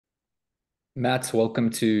Matt, welcome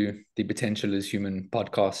to the Potential is Human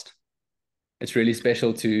podcast. It's really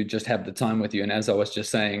special to just have the time with you. And as I was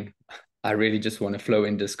just saying, I really just want to flow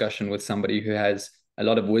in discussion with somebody who has a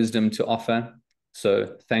lot of wisdom to offer.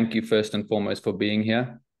 So thank you first and foremost for being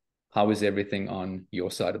here. How is everything on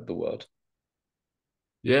your side of the world?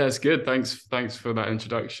 Yeah, it's good. Thanks for that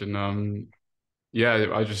introduction. Yeah,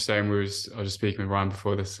 I was just saying I was just speaking with Ryan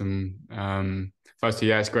before this, and firstly,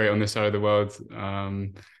 yeah, it's great on this side of the world.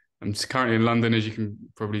 I'm just currently in London, as you can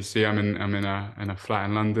probably see. I'm in a flat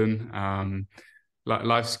in London.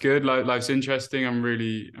 Life's good. Life's interesting. I'm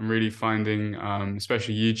really finding,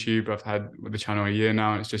 especially YouTube. I've had the channel a year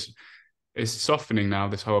now, and it's softening now.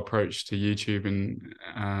 This whole approach to YouTube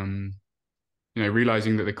and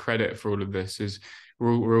realizing that the credit for all of this is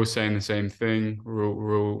we're all saying the same thing.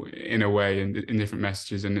 We're all in a way in different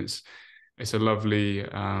messages, and it's a lovely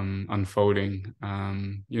unfolding.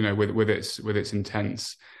 With its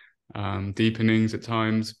intense deepenings at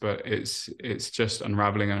times, but it's just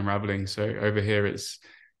unraveling and unraveling. So over here, it's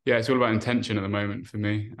all about intention at the moment for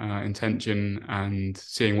me. Intention and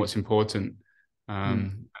seeing what's important.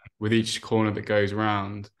 Mm. With each corner that goes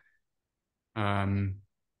around. Um,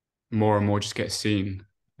 More and more just gets seen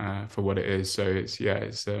for what it is. So it's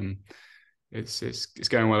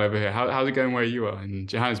going well over here. How's it going where you are in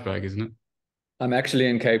Johannesburg, isn't it? I'm actually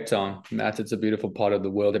in Cape Town. Matt, it's a beautiful part of the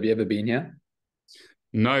world. Have you ever been here?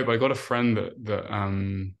 No, but I got a friend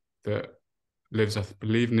that lives, I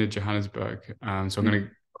believe, near Johannesburg. So I'm Mm. gonna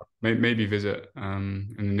maybe visit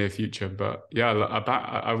in the near future. But yeah,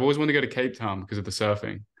 I've always wanted to go to Cape Town because of the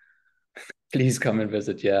surfing. Please come and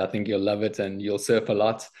visit. Yeah, I think you'll love it and you'll surf a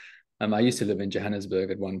lot. I used to live in Johannesburg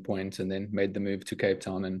at one point and then made the move to Cape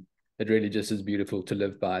Town, and it really just is beautiful to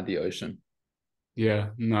live by the ocean. Yeah,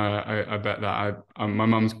 no, I bet that my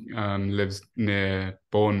mum's lives near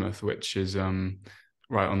Bournemouth, which is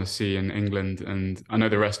right on the sea in England, and I know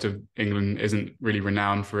the rest of England isn't really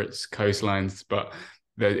renowned for its coastlines, but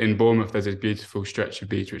in Bournemouth there's a beautiful stretch of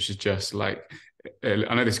beach which is just like I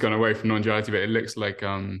know this has gone away from non-duality, but it looks like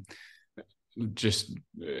just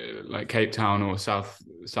like Cape Town or south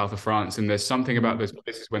of France, and there's something about Mm. those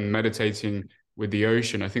places when meditating with the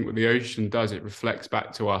ocean. I think what the ocean does, it reflects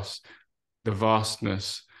back to us the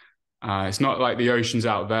vastness. It's not like the ocean's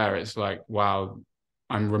out there. It's like, wow,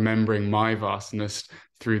 I'm remembering my vastness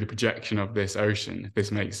through the projection of this ocean, if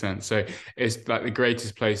this makes sense. So it's like the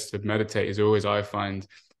greatest place to meditate is always, I find,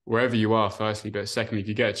 wherever you are, firstly, but secondly, if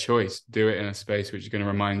you get a choice, do it in a space which is going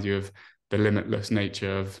to remind you of the limitless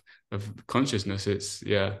nature of consciousness. It's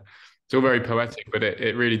all very poetic, but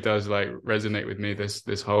it really does like resonate with me.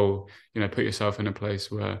 This whole, put yourself in a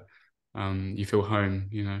place where you feel home.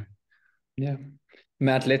 Yeah.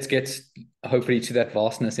 Matt, let's get hopefully to that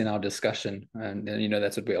vastness in our discussion. And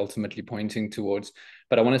that's what we're ultimately pointing towards.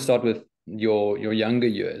 But I want to start with your younger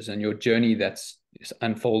years and your journey that's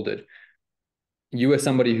unfolded. You were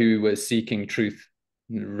somebody who was seeking truth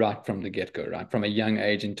right from the get-go, right? From a young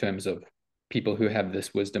age in terms of people who have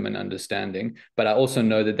this wisdom and understanding. But I also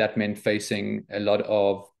know that that meant facing a lot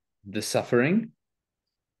of the suffering.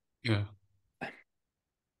 Yeah.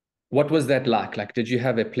 What was that like? Like, did you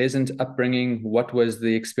have a pleasant upbringing? What was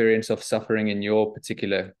the experience of suffering in your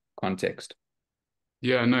particular context?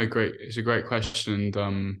 Yeah, no, great. It's a great question.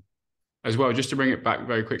 And as well, just to bring it back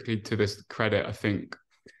very quickly to this credit, I think,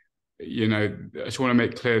 I just want to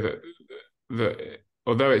make clear that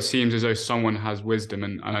although it seems as though someone has wisdom,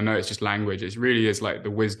 and I know it's just language, it really is like the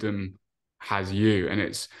wisdom has you.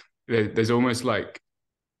 And there's almost like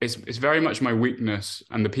it's very much my weakness,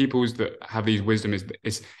 and the peoples that have these wisdom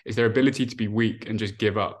is their ability to be weak and just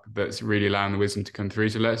give up that's really allowing the wisdom to come through.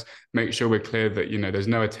 So let's make sure we're clear that there's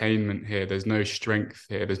no attainment here, there's no strength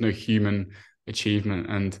here, there's no human achievement.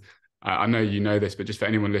 And I know you know this, but just for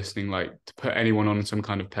anyone listening, like to put anyone on some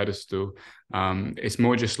kind of pedestal, it's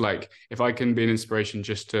more just like if I can be an inspiration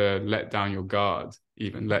just to let down your guard,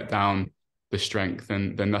 even let down the strength,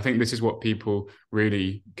 and then I think this is what people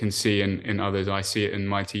really can see in others. I see it in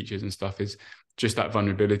my teachers and stuff, is just that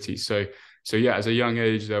vulnerability. So yeah, as a young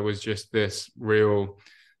age, there was just this real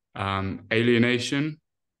alienation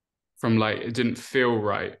from like it didn't feel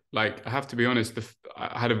right. Like I have to be honest,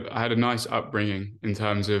 I had a nice upbringing in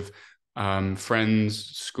terms of friends,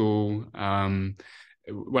 school.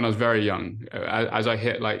 When I was very young, as I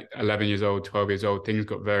hit like 11 years old, 12 years old, things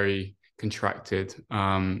got very contracted.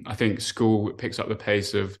 I think school picks up the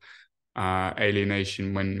pace of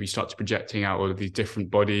alienation when we start to projecting out all of these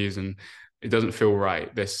different bodies, and it doesn't feel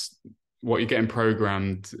right. This what you're getting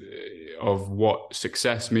programmed of what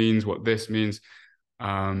success means, what this means.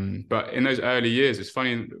 But in those early years, it's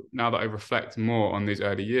funny now that I reflect more on these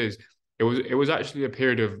early years, it was actually a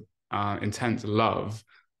period of intense love.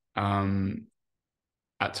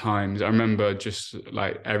 At times, I remember just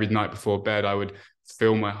like every night before bed, I would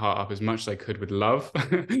fill my heart up as much as I could with love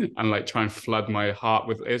and like try and flood my heart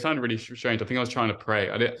with. It sounded really strange. I think I was trying to pray.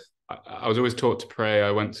 I was always taught to pray.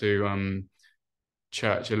 I went to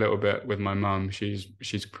church a little bit with my mum.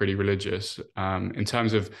 She's pretty religious. In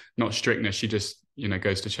terms of not strictness, she just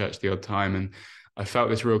goes to church the odd time, and I felt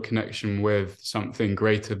this real connection with something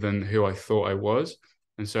greater than who I thought I was.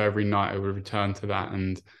 And so every night I would return to that.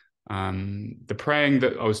 And the praying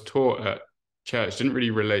that I was taught at church didn't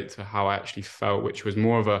really relate to how I actually felt, which was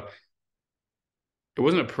more of it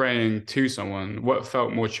wasn't a praying to someone. What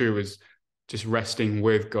felt more true was just resting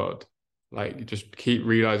with God. Like just keep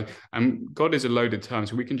realizing, and God is a loaded term,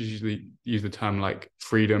 so we can just usually use the term like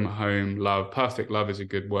freedom, home, love. Perfect love is a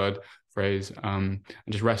good word phrase, and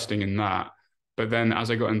just resting in that. But then as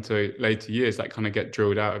I got into later years, that kind of get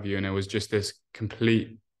drilled out of you, and it was just this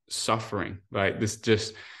complete suffering, like this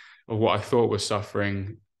just of what I thought was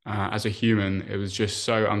suffering as a human. It was just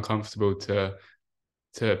so uncomfortable to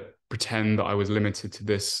pretend that I was limited to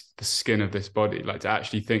the skin of this body. Like to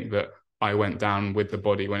actually think that I went down with the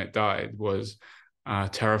body when it died was a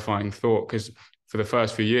terrifying thought, because for the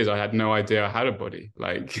first few years I had no idea I had a body.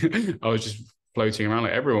 Like I was just floating around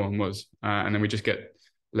like everyone was, and then we just get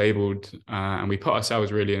labeled, and we put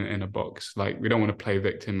ourselves really in a box. Like we don't want to play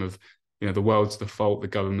victim of the world's the fault, the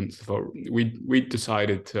government's the fault. We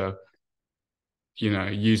decided to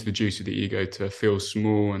use the juice of the ego to feel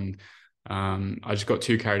small, and I just got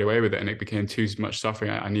too carried away with it, and it became too much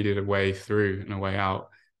suffering. I needed a way through and a way out.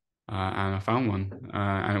 And I found one,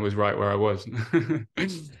 and it was right where I was.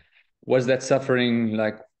 Was that suffering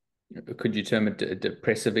like, could you term it a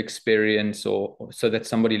depressive experience, or so that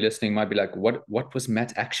somebody listening might be like, what was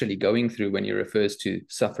Matt actually going through when he refers to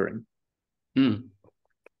suffering?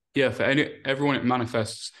 Yeah, for everyone it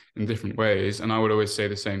manifests in different ways, and I would always say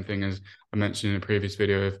the same thing as I mentioned in a previous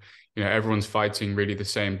video of everyone's fighting really the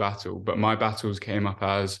same battle, but my battles came up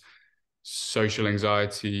as social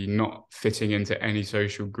anxiety, not fitting into any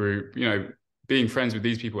social group, being friends with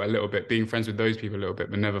these people a little bit, being friends with those people a little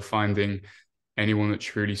bit, but never finding anyone that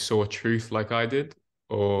truly saw truth like I did,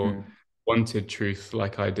 or wanted truth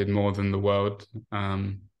like I did more than the world.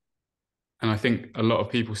 And I think a lot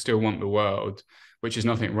of people still want the world, which is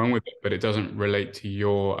nothing wrong with it, but it doesn't relate to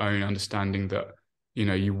your own understanding that,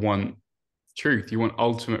 you want truth, you want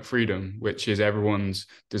ultimate freedom, which is everyone's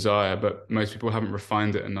desire, but most people haven't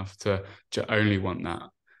refined it enough to only want that.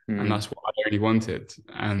 And that's what I only wanted.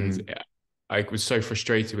 And I was so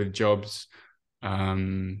frustrated with jobs,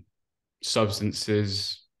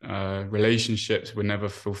 substances, relationships were never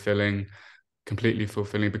completely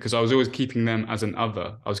fulfilling, because I was always keeping them as an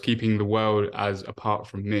other. I was keeping the world as apart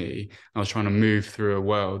from me. I was trying to move through a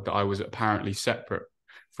world that I was apparently separate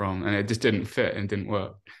from, and it just didn't fit and didn't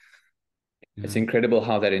work. It's incredible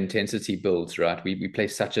how that intensity builds, right? We play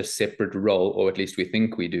such a separate role, or at least we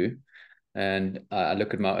think we do. And I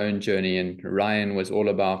look at my own journey, and Ryan was all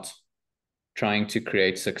about trying to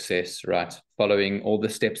create success, right? Following all the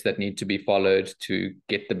steps that need to be followed to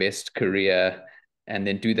get the best career, and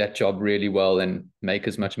then do that job really well and make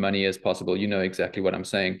as much money as possible. You know exactly what I'm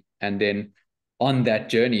saying. And then on that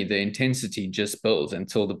journey, the intensity just builds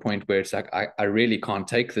until the point where it's like, I really can't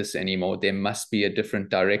take this anymore. There must be a different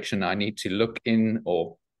direction. I need to look in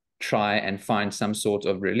or try and find some sort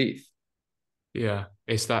of relief. Yeah,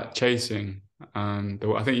 it's that chasing. I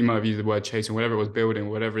think you might have used the word chasing, whatever it was building,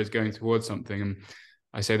 whatever is going towards something. And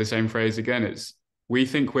I say the same phrase again. We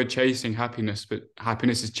think we're chasing happiness, but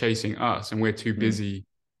happiness is chasing us, and we're too busy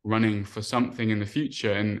running for something in the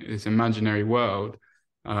future in this imaginary world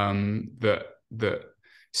that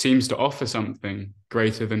seems to offer something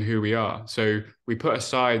greater than who we are. So we put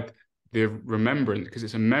aside the remembrance, because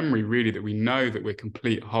it's a memory really that we know that we're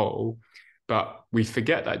complete whole, but we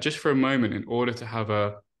forget that just for a moment in order to have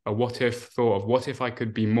a what if thought of what if I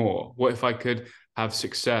could be more? What if I could have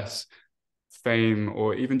success, fame,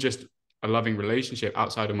 or even just a loving relationship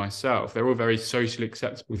outside of myself? They're all very socially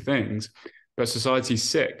acceptable things, but society's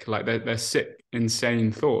sick. Like they're sick,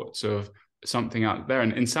 insane thoughts of something out there.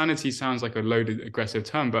 And insanity sounds like a loaded, aggressive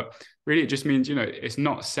term, but really it just means, it's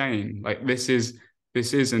not sane. Like this is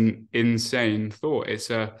an insane thought. It's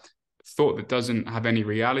a thought that doesn't have any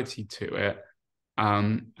reality to it.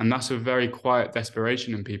 And that's a very quiet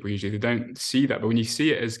desperation in people. Usually they don't see that, but when you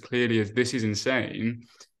see it as clearly as this is insane,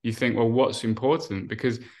 you think, well, what's important?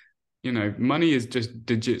 Because money is just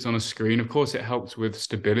digits on a screen. Of course it helps with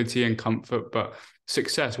stability and comfort, but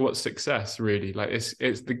success, what's success really? Like it's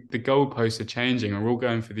the goalposts are changing, and we're all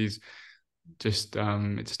going for these it just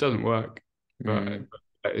doesn't work. But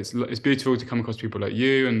it's beautiful to come across people like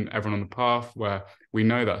you and everyone on the path where we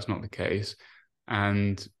know that's not the case,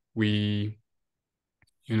 and we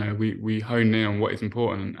hone in on what is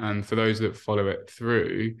important. And for those that follow it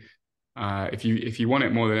through, if you want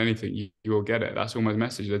it more than anything, you will get it. That's all my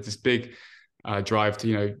message. There's this big drive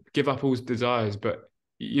to give up all desires, but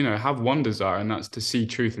have one desire, and that's to see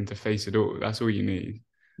truth and to face it all. That's all you need.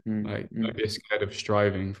 Don't be scared of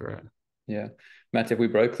striving for it. Yeah. Matt, if we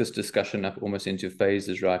broke this discussion up almost into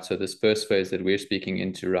phases, right? So this first phase that we're speaking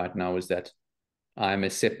into right now is that I'm a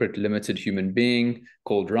separate, limited human being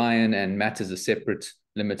called Ryan, and Matt is a separate,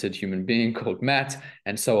 limited human being called Matt,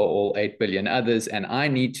 and so are all 8 billion others. And I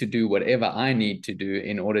need to do whatever I need to do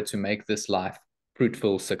in order to make this life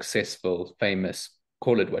fruitful, successful, famous,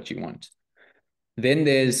 call it what you want. Then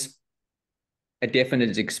there's a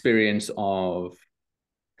definite experience of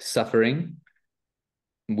suffering.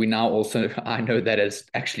 We now also, I know that is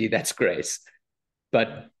actually, that's grace.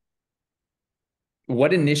 But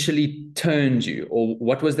what initially turned you, or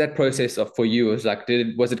what was that process of for you? Was like,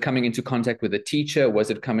 was it coming into contact with a teacher?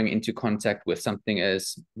 Was it coming into contact with something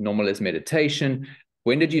as normal as meditation?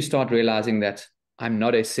 When did you start realizing that I'm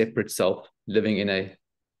not a separate self living in a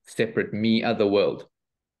separate me other world?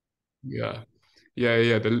 Yeah.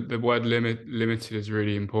 The word limited is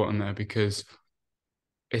really important there, because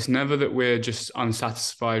it's never that we're just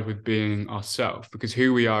unsatisfied with being ourselves, because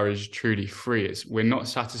who we are is truly free. We're not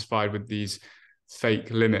satisfied with these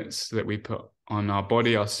fake limits that we put on our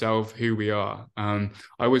body, ourselves, who we are. I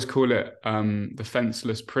always call it the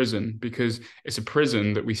fenceless prison, because it's a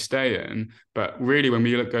prison that we stay in. But really, when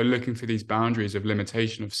we go looking for these boundaries of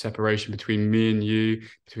limitation, of separation between me and you,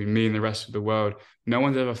 between me and the rest of the world, no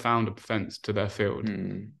one's ever found a fence to their field. No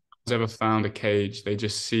one's ever found a cage. They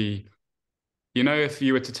just see, if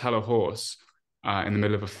you were to tell a horse in the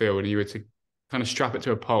middle of a field, and you were to kind of strap it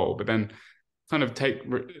to a pole, but then kind of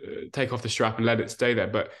take off the strap and let it stay there.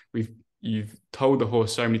 But you've told the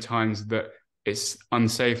horse so many times that it's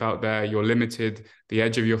unsafe out there, you're limited, the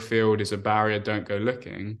edge of your field is a barrier, don't go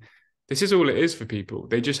looking. This is all it is for people.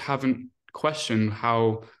 They just haven't questioned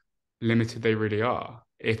how limited they really are.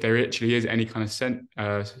 If there actually is any kind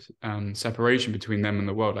of separation between them and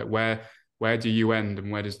the world, like where do you end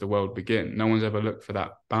and where does the world begin? No one's ever looked for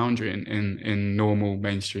that boundary in normal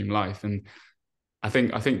mainstream life. And I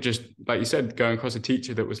think just like you said, going across a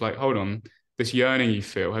teacher that was like, hold on, this yearning you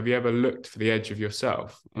feel, have you ever looked for the edge of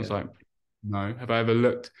yourself? I was like, no. Have I ever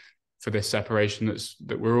looked for this separation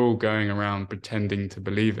that we're all going around pretending to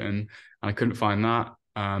believe in? And I couldn't find that.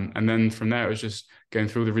 And then from there, it was just going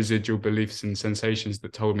through the residual beliefs and sensations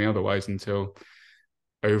that told me otherwise, until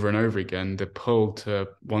over and over again, the pull to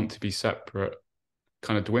want to be separate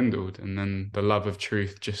kind of dwindled. And then the love of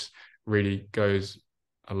truth just really goes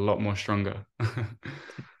a lot more stronger.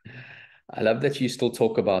 I love that you still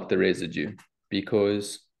talk about the residue,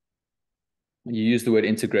 because you use the word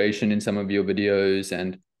integration in some of your videos,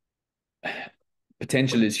 and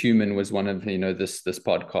potential is human was one of this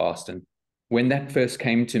podcast. And when that first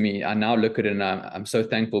came to me, I now look at it and I'm so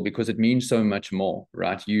thankful, because it means so much more,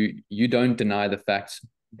 right? You don't deny the fact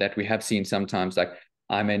that we have seen sometimes, like,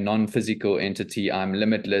 I'm a non-physical entity, I'm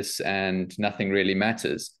limitless, and nothing really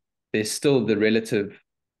matters. There's still the relative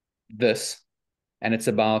this, and it's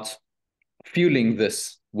about fueling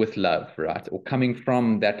this with love, right? Or coming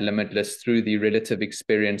from that limitless through the relative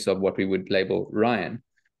experience of what we would label Ryan.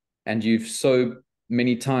 And you've so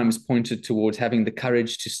many times pointed towards having the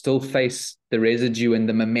courage to still face the residue and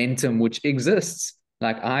the momentum which exists.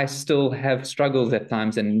 Like, I still have struggles at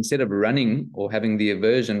times, and instead of running or having the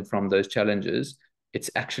aversion from those challenges, it's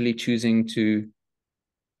actually choosing to,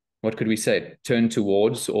 what could we say, turn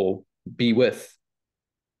towards or be with.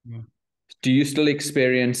 Yeah. Do you still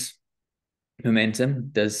experience momentum?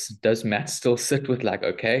 Does Matt still sit with like,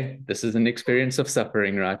 okay, this is an experience of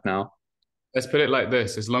suffering right now? Let's put it like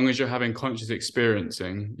this: as long as you're having conscious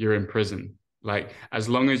experiencing, you're in prison. Like, as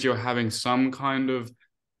long as you're having some kind of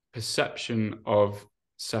perception of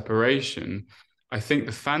separation, I think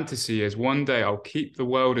the fantasy is one day I'll keep the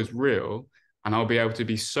world as real, and I'll be able to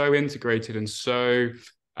be so integrated and so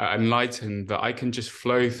enlightened that I can just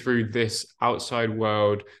flow through this outside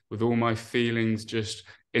world with all my feelings just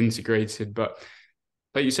integrated. But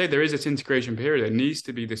like you say, there is this integration period. There needs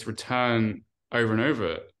to be this return over and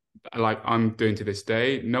over, like I'm doing to this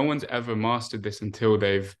day. No one's ever mastered this until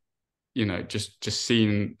they've just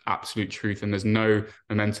seen absolute truth, and there's no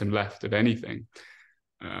momentum left of anything.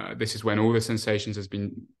 This is when all the sensations has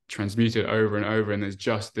been transmuted over and over, and there's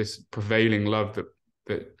just this prevailing love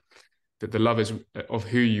that the love is of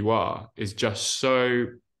who you are is just so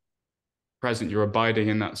present. You're abiding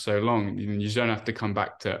in that so long, you don't have to come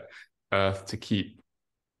back to earth to keep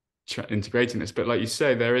integrating this. But like you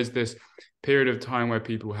say, there is this period of time where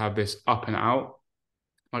people have this up and out.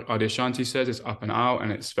 Like Adyashanti says, it's up and out,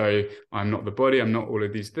 and it's very, I'm not the body, I'm not all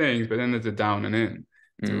of these things. But then there's a down and in,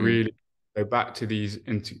 to really go back to these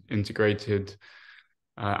integrated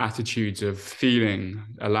attitudes of feeling,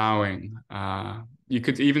 allowing. You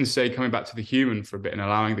could even say coming back to the human for a bit and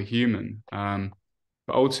allowing the human.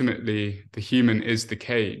 But ultimately, the human is the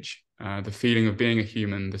cage. The feeling of being a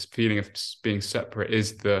human, this feeling of being separate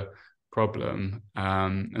is the problem.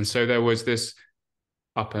 And so there was this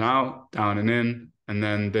up and out, down and in, and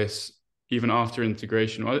then this, even after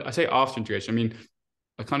integration, well, I say after integration, I mean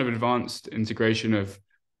a kind of advanced integration of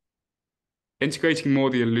integrating more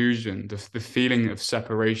the illusion, the feeling of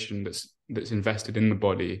separation that's invested in the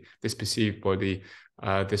body, this perceived body,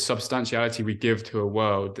 the substantiality we give to a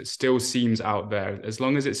world that still seems out there. As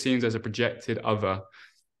long as it seems as a projected other,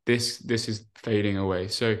 this is fading away.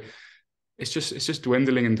 So it's just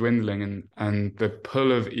dwindling and dwindling, and the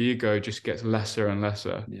pull of ego just gets lesser and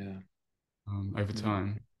lesser. Yeah. Over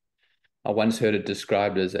time. I once heard it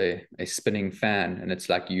described as a spinning fan, and it's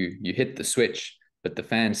like you hit the switch, but the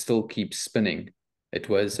fan still keeps spinning. It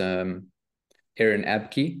was Aaron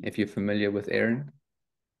Abke, if you're familiar with Aaron.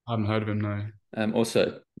 I haven't heard of him, no.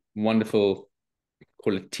 Also, wonderful,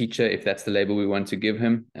 call it teacher, if that's the label we want to give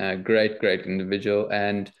him. Great individual.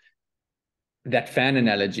 And that fan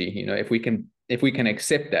analogy, you know, if we can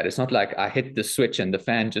accept that, it's not like I hit the switch and the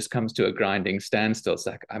fan just comes to a grinding standstill. It's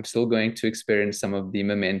like I'm still going to experience some of the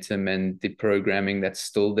momentum and the programming that's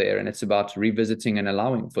still there. And it's about revisiting and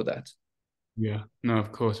allowing for that. Yeah, no,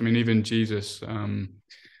 of course. I mean, even Jesus, or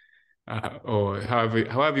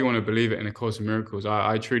however you want to believe it in A Course in Miracles,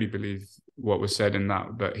 I truly believe what was said in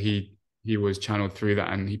that he was channeled through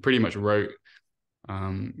that, and he pretty much wrote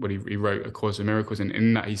he wrote A Course in Miracles, and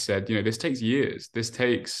in that he said, you know, this takes years. This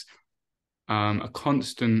takes a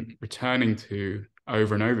constant returning to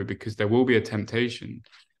over and over, because there will be a temptation.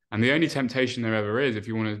 And the only temptation there ever is, if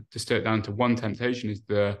you want to distill it down to one temptation, is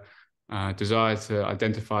the desire to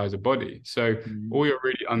identify as a body. So all you're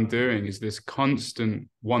really undoing is this constant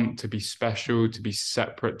want to be special, to be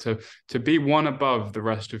separate, to be one above the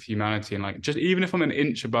rest of humanity. And like, just even if I'm an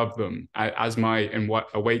inch above them as my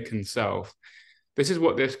awakened self, this is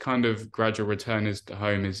what this kind of gradual return is to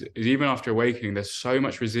home, is even after awakening, there's so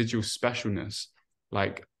much residual specialness.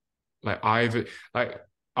 I when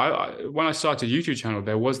I started a YouTube channel,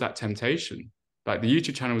 there was that temptation. Like, the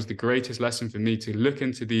YouTube channel was the greatest lesson for me to look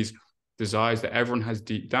into these desires that everyone has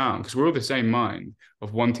deep down, because we're all the same mind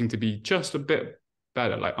of wanting to be just a bit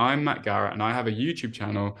better. Like, I'm Matt Garrett, and I have a YouTube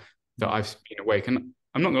channel that I've been awake, and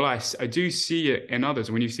I'm not gonna lie, I do see it in others.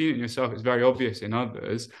 And when you've seen it in yourself, it's very obvious in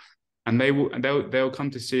others, and they'll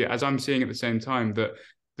come to see it as I'm seeing at the same time, that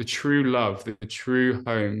the true love, the true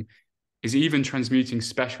home, is even transmuting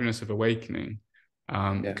specialness of awakening,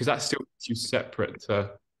 because that still makes you separate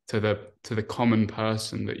to the common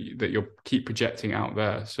person that you'll keep projecting out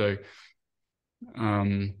there. So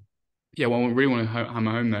yeah, what I really want to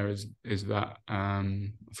hammer home there is that I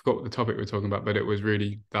forgot what the topic we were talking about, but it was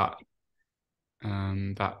really that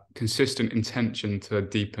that consistent intention to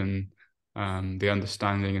deepen the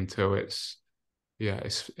understanding until it's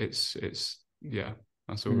that's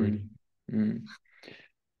all really.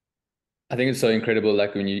 I think it's so incredible,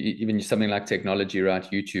 like when you even something like technology, right?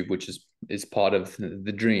 YouTube, which is part of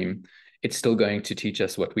the dream, it's still going to teach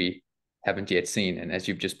us what we haven't yet seen. And as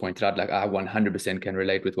you've just pointed out, like, I 100% can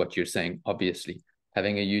relate with what you're saying. Obviously,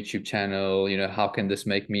 having a YouTube channel, you know, how can this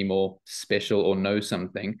make me more special or know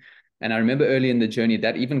something? And I remember early in the journey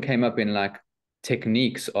that even came up in like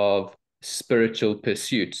techniques of spiritual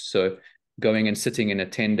pursuits. So going and sitting in a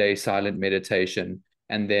 10-day silent meditation,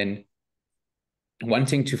 and then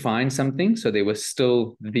wanting to find something. So there was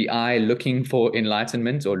still the eye looking for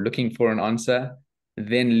enlightenment or looking for an answer,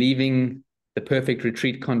 then leaving the perfect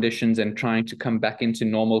retreat conditions and trying to come back into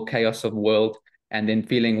normal chaos of world, and then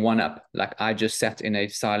feeling one up. Like, I just sat in a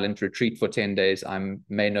silent retreat for 10 days. I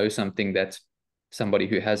may know something that somebody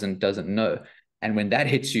who hasn't doesn't know. And when that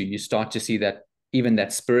hits you, you start to see that even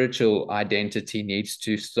that spiritual identity needs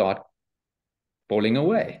to start falling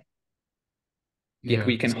away. Yet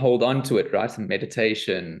we can hold on to it, right?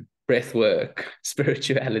 Meditation, breath work,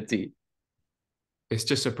 spirituality. It's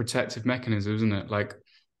just a protective mechanism, isn't it? Like,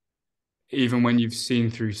 even when you've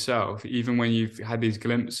seen through self, even when you've had these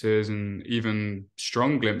glimpses, and even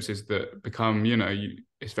strong glimpses that become, you know,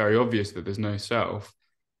 it's very obvious that there's no self.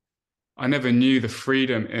 I never knew the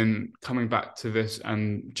freedom in coming back to this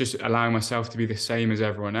and just allowing myself to be the same as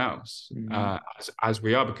everyone else, as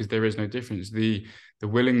we are, because there is no difference. The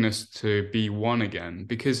willingness to be one again,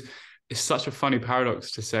 because it's such a funny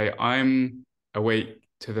paradox to say I'm awake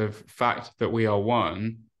to the fact that we are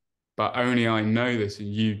one, but only I know this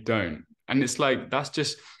and you don't. And it's like, that's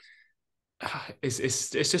just, it's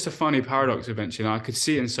just a funny paradox eventually. And I could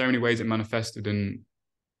see it in so many ways it manifested in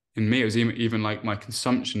me. It was even like my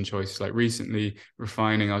consumption choices. Like recently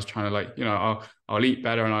refining, I was trying to like, I'll eat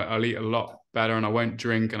better, and I'll eat a lot better, and I won't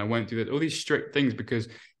drink, and I won't do that, all these strict things, because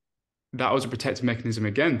that was a protective mechanism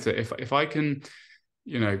again, to if I can,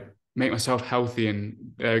 make myself healthy, and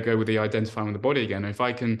there go with the identifying with the body again. If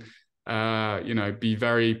I can be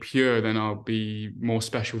very pure, then I'll be more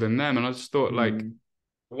special than them. And I just thought, like,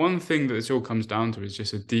 one thing that this all comes down to is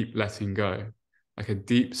just a deep letting go, like a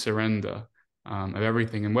deep surrender of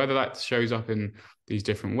everything. And whether that shows up in these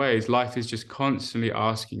different ways, life is just constantly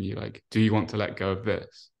asking you, like, do you want to let go of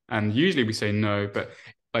this? And usually we say no, but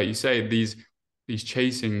like you say, these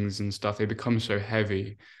chasings and stuff, they become so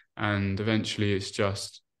heavy, and eventually it's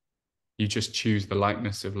just, you just choose the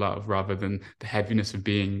lightness of love rather than the heaviness of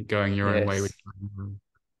going your own way.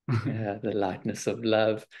 Yeah, the lightness of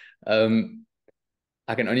love.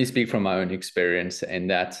 I can only speak from my own experience, and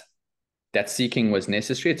that seeking was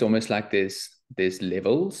necessary. It's almost like there's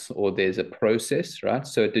levels, or there's a process, right?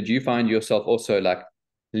 So did you find yourself also like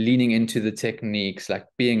leaning into the techniques, like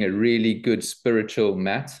being a really good spiritual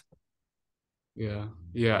mat? Yeah.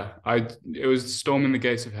 It was storming the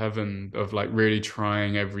gates of heaven, of like really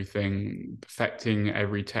trying everything, perfecting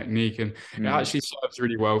every technique. And it actually serves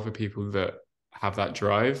really well for people that have that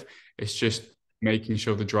drive. It's just making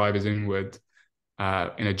sure the drive is inward,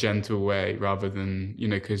 in a gentle way, rather than,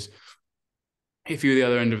 because if you're the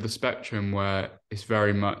other end of the spectrum, where it's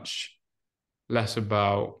very much less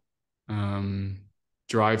about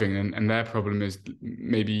driving, and their problem is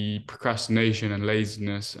maybe procrastination and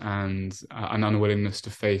laziness and an unwillingness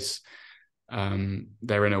to face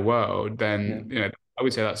their inner world, then I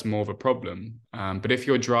would say that's more of a problem. But if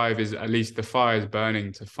your drive is, at least the fire is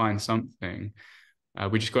burning to find something,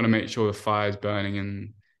 we just got to make sure the fire is burning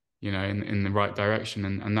in the right direction,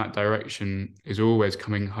 and that direction is always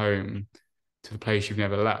coming home to the place you've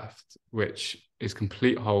never left, which is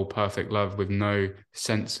complete, whole, perfect love, with no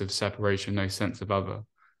sense of separation, no sense of other.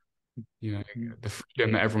 The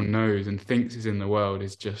freedom that everyone knows and thinks is in the world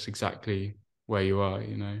is just exactly where you are.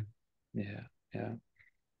 Yeah.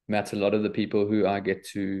 Matt, a lot of the people who I get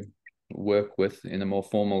to work with in a more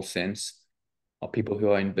formal sense are people who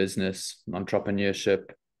are in business,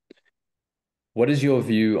 entrepreneurship. What is your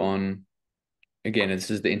view on, again, this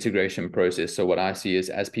is the integration process. So what I see is,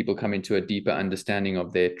 as people come into a deeper understanding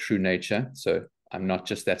of their true nature, so I'm not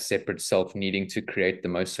just that separate self needing to create the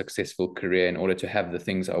most successful career in order to have the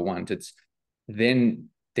things I want. It's then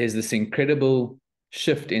there's this incredible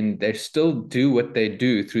shift in, they still do what they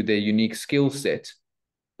do through their unique skill set,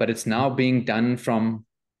 but it's now being done from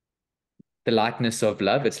the lightness of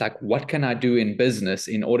love. It's like, what can I do in business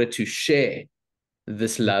in order to share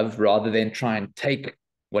this love, rather than try and take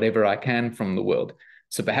whatever I can from the world?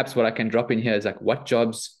 So perhaps what I can drop in here is like, what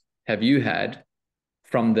jobs have you had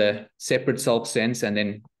from the separate self sense, and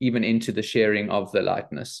then even into the sharing of the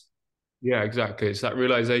lightness? Yeah, exactly. It's that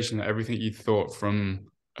realization that everything you thought from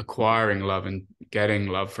acquiring love and getting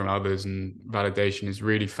love from others and validation is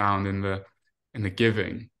really found in the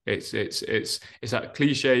giving. It's that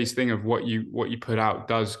cliches thing of what you put out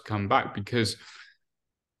does come back, because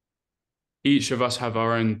each of us have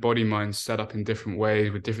our own body mind set up in different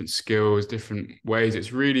ways, with different skills, different ways.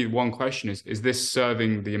 It's really one question: is this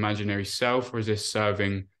serving the imaginary self, or is this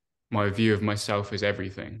serving my view of myself as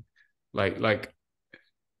everything? Like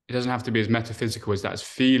it doesn't have to be as metaphysical as that. It's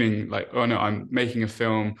feeling like, oh no, I'm making a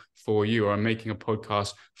film for you, or I'm making a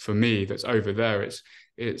podcast for me that's over there.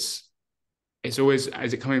 It's always,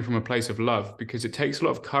 is it coming from a place of love? Because it takes a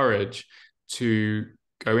lot of courage to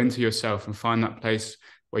go into yourself and find that place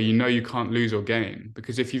where you can't lose or gain.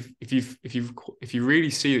 Because if you really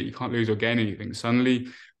see that you can't lose or gain anything, suddenly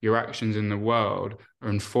your actions in the world are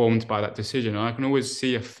informed by that decision. And I can always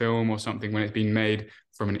see a film or something when it's been made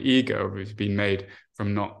from an ego, or it's been made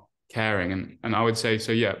from not caring. And I would say,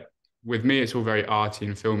 so yeah, with me, it's all very arty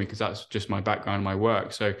and filmy, because that's just my background and my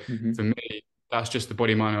work. So for me, that's just the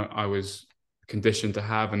body mind I was conditioned to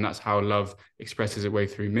have, and that's how love expresses its way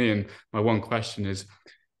through me. And my one question is,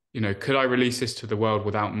 could I release this to the world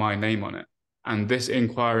without my name on it? And this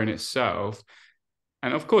inquiry in itself,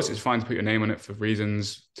 and of course it's fine to put your name on it for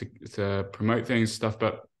reasons to promote things and stuff,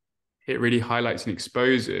 but it really highlights and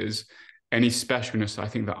exposes any specialness I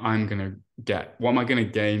think that I'm going to get. What am I going to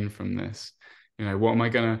gain from this? What am I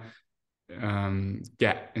going to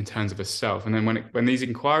get in terms of a self. And then when these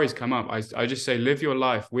inquiries come up, I just say, live your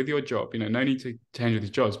life with your job. No need to change with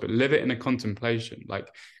these jobs, but live it in a contemplation. Like,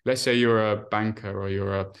 let's say you're a banker or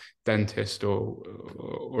you're a dentist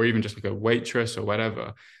or even just like a waitress or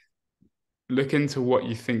whatever. Look into what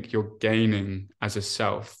you think you're gaining as a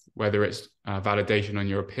self, whether it's validation on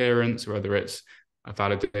your appearance, whether it's a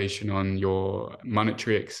validation on your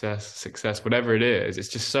monetary success, whatever it is. It's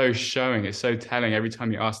just so showing, it's so telling every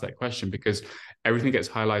time you ask that question, because everything gets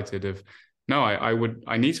highlighted of, no,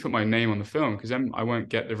 I need to put my name on the film, because then I won't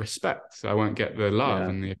get the respect, I won't get the love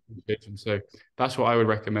and the appreciation. So that's what I would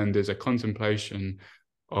recommend, is a contemplation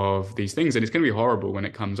of these things. And it's going to be horrible when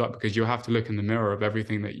it comes up, because you'll have to look in the mirror of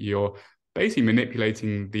everything that you're basically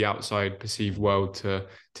manipulating the outside perceived world to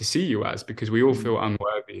see you as, because we all feel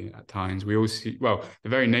unworthy at times. We all see, well, the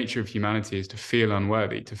very nature of humanity is to feel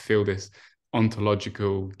unworthy, to feel this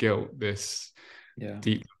ontological guilt, this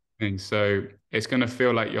deep thing. So it's going to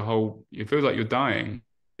feel like it feels like you're dying.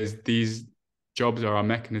 These jobs are our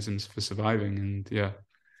mechanisms for surviving. And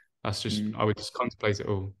that's just, I would just contemplate it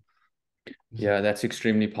all. Yeah, that's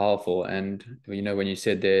extremely powerful. And when you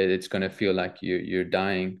said there, it's going to feel like you're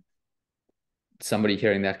dying, somebody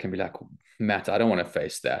hearing that can be like, Matt, I don't want to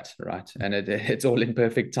face that, right? And it's all in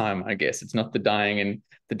perfect time, I guess. It's not the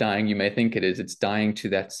dying you may think it is. It's dying to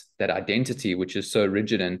that identity, which is so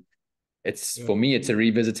rigid. And for me, it's a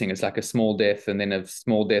revisiting. It's like a small death and then a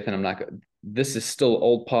small death. And I'm like, this is still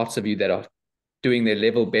old parts of you that are doing their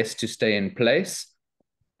level best to stay in place.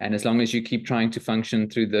 And as long as you keep trying to function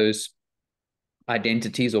through those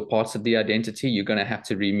identities or parts of the identity, you're going to have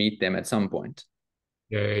to re-meet them at some point.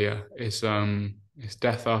 Yeah. It's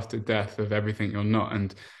death after death of everything you're not.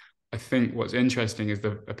 And I think what's interesting is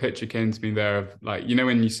a picture came to me there of, like,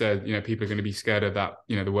 when you said, people are going to be scared of that,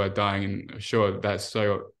 the word dying, and sure, that's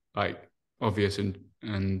so like obvious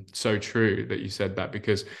and so true that you said that,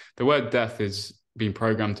 because the word death is being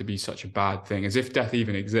programmed to be such a bad thing, as if death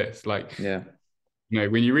even exists. Like,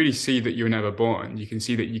 when you really see that you were never born, you can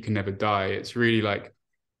see that you can never die. It's really like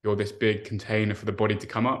you're this big container for the body to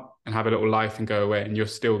come up and have a little life and go away, and you're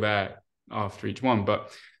still there after each one.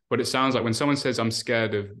 But what it sounds like when someone says, I'm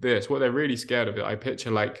scared of this, what they're really scared of, I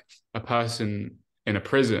picture like a person in a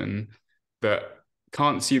prison that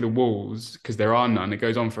can't see the walls because there are none. It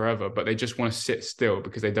goes on forever, but they just want to sit still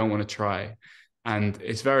because they don't want to try. And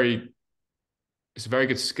it's a very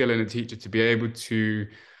good skill in a teacher to be able to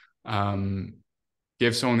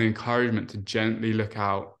give someone the encouragement to gently look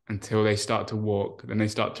out until they start to walk, then they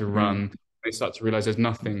start to run, they start to realize there's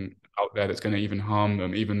nothing out there that's going to even harm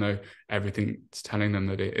them, even though everything's telling them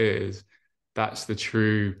that it is. That's the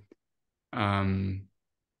true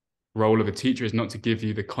role of a teacher, is not to give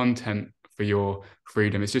you the content for your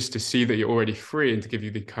freedom. It's just to see that you're already free and to give you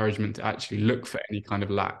the encouragement to actually look for any kind of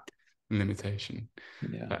lack and limitation.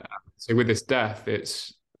 So with this death,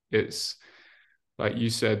 it's like you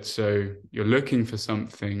said, so you're looking for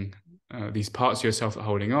something, these parts of yourself are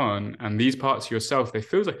holding on, and these parts of yourself, they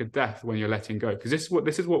feels like a death when you're letting go, because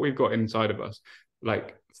this is what we've got inside of us,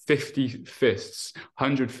 like 50 fists,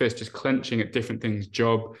 100 fists, just clenching at different things,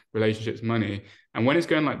 job, relationships, money. And when it's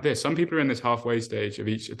going like this, some people are in this halfway stage of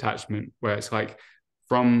each attachment where it's like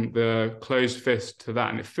from the closed fist to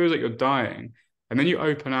that, and it feels like you're dying, and then you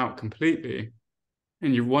open out completely.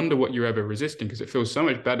 And you wonder what you're ever resisting, because it feels so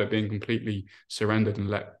much better being completely surrendered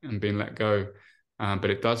and being let go. But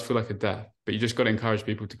it does feel like a death. But you just got to encourage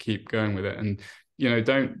people to keep going with it. And,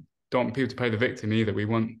 don't want people to play the victim either. We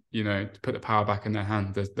want, to put the power back in their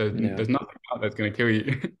hands. There's nothing out there that's going to kill you,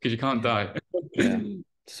 because you can't die.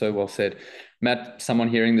 So well said. Matt, someone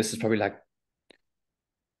hearing this is probably like,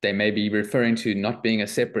 they may be referring to not being a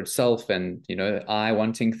separate self and, I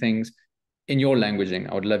wanting things. In your languaging,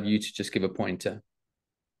 I would love you to just give a pointer.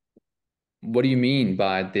 What do you mean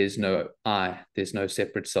by there's no I, there's no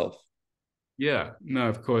separate self? Yeah, no,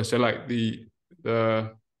 of course. So like the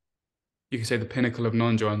you could say the pinnacle of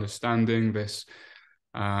non-dual understanding, this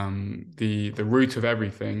the root of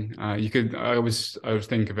everything. I always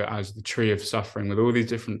think of it as the tree of suffering, with all these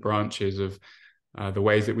different branches of the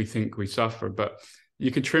ways that we think we suffer. But you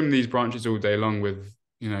could trim these branches all day long with,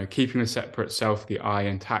 keeping the separate self, the I,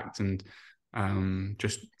 intact, and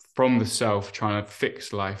just from the self, trying to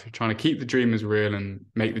fix life, trying to keep the dream as real and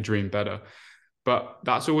make the dream better. But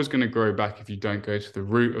that's always going to grow back if you don't go to the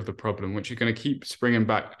root of the problem, which is going to keep springing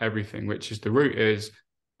back everything, which is the root is,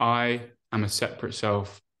 I am a separate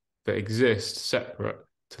self that exists separate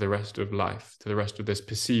to the rest of life, to the rest of this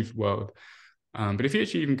perceived world. But if you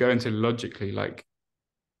actually even go into logically, like,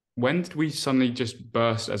 when did we suddenly just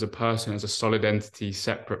burst as a person, as a solid entity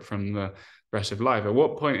separate from the rest of life? At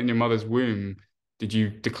what point in your mother's womb did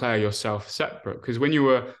you declare yourself separate? Because when you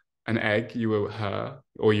were an egg, you were her,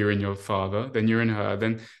 or you're in your father, then you're in her,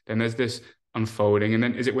 then there's this unfolding. And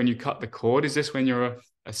then is it when you cut the cord? Is this when you're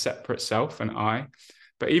a separate self, an I?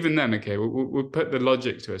 But even then, okay, we'll put the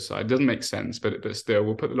logic to a side. It doesn't make sense, but still,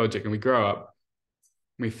 we'll put the logic, and we grow up.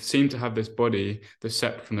 We seem to have this body that's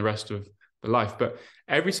separate from the rest of the life. But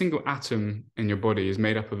every single atom in your body is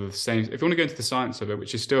made up of the same. If you want to go into the science of it,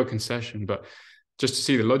 which is still a concession, but just to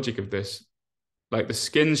see the logic of this, like the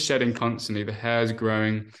skin's shedding constantly, the hair's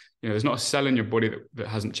growing, there's not a cell in your body that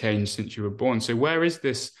hasn't changed since you were born. So where is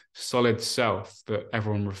this solid self that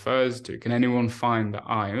everyone refers to? Can anyone find the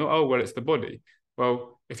I? Oh, well, it's the body.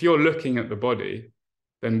 Well, if you're looking at the body,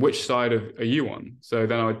 then which side are you on? So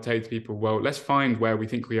then I would say to people, well, let's find where we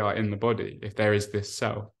think we are in the body, if there is this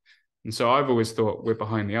self. And so I've always thought we're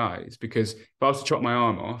behind the eyes, because if I was to chop my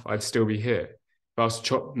arm off, I'd still be here. If I was to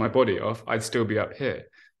chop my body off, I'd still be up here.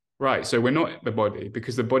 Right, so we're not the body,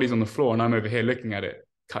 because the body's on the floor and I'm over here looking at it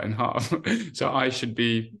cut in half. So I should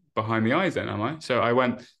be behind the eyes then, am I? So I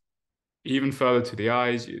went even further to the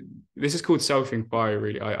eyes. This is called self-inquiry,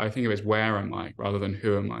 really. I think of it as where am I rather than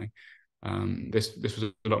who am I. This was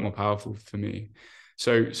a lot more powerful for me.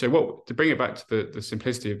 So what, to bring it back to the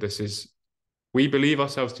simplicity of this, is we believe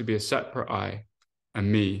ourselves to be a separate I and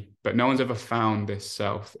me, but no one's ever found this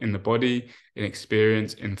self in the body, in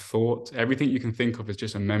experience, in thought. Everything you can think of is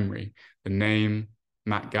just a memory. The name,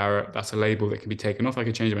 Matt Garrett, that's a label that can be taken off. I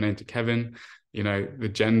could change my name to Kevin. The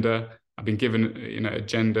gender, I've been given, a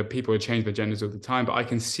gender. People change their genders all the time, but I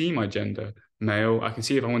can see my gender, male. I can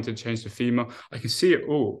see if I wanted to change to female. I can see it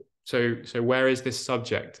all. So where is this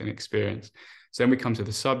subject in experience? So then we come to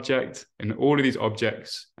the subject and all of these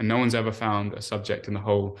objects, and no one's ever found a subject in the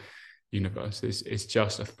whole universe. It's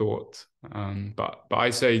just a thought. But I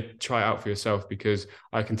say try it out for yourself, because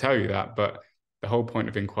I can tell you that, but the whole point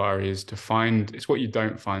of inquiry is to find, it's what you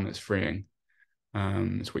don't find that's freeing.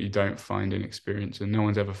 It's what you don't find in experience. And no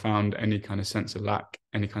one's ever found any kind of sense of lack,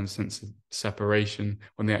 any kind of sense of separation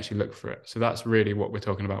when they actually look for it. So that's really what we're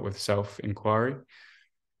talking about with self-inquiry.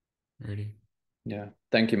 Really. Yeah.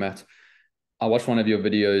 Thank you, Matt. I watched one of your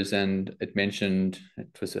videos and it mentioned,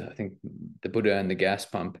 it was, I think, the Buddha and the gas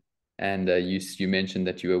pump. And you mentioned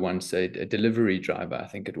that you were once a delivery driver, I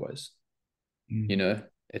think it was.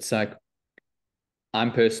 It's like,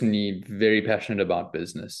 I'm personally very passionate about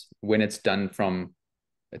business when it's done from,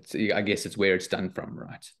 I guess it's where it's done from,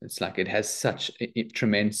 right? It's like it has such a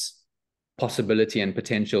tremendous possibility and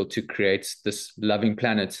potential to create this loving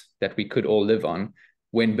planet that we could all live on,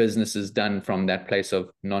 when business is done from that place of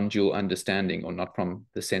non-dual understanding, or not from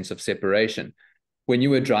the sense of separation. When you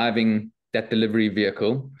were driving that delivery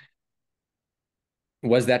vehicle,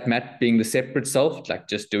 was that Matt being the separate self, like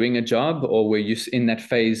just doing a job, or were you in that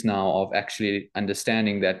phase now of actually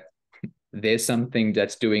understanding that there's something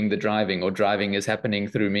that's doing the driving, or driving is happening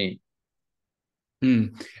through me?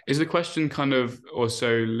 Is the question kind of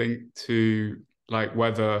also linked to like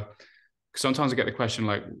whether, sometimes I get the question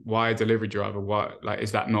like, why a delivery driver? Why, like,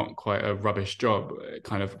 is that not quite a rubbish job?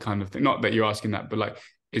 Kind of thing. Not that you're asking that, but like,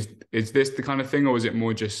 is this the kind of thing, or is it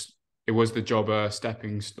more just it was the job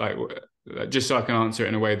stepping, like, just so I can answer it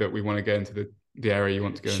in a way that we want to get into the area you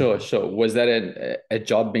want to go into? Sure. Was that a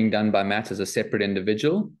job being done by Matt as a separate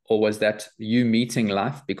individual, or was that you meeting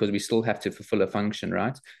life, because we still have to fulfill a function,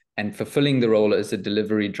 right? And fulfilling the role as a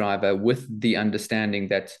delivery driver with the understanding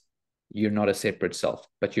that you're not a separate self,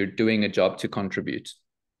 but you're doing a job to contribute?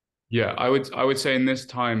 Yeah, I would say in this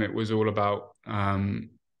time it was all about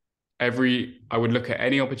I would look at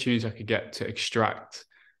any opportunities I could get to extract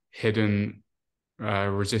hidden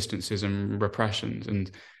resistances and repressions,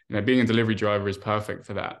 and being a delivery driver is perfect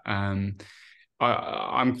for that.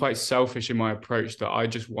 I'm quite selfish in my approach, that I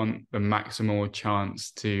just want the maximal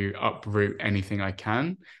chance to uproot anything I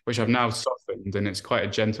can, which I've now softened, and it's quite a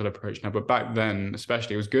gentle approach now. But back then,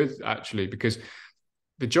 especially, it was good actually, because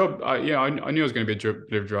the job, I knew I was going to be a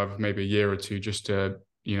delivery driver for maybe a year or two, just to,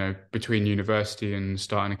 between university and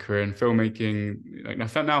starting a career in filmmaking. Like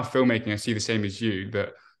now filmmaking, I see the same as you,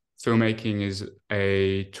 that filmmaking is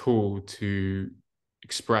a tool to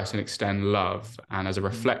express and extend love, and as a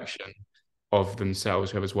reflection of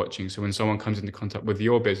themselves, whoever's watching. So when someone comes into contact with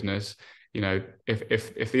your business,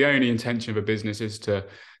 if the only intention of a business is to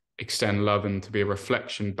extend love and to be a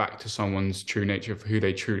reflection back to someone's true nature of who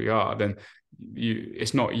they truly are, then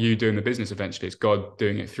it's not you doing the business eventually, it's God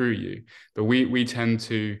doing it through you. But we tend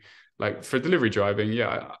to, like, for delivery driving,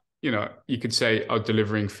 you could say, oh,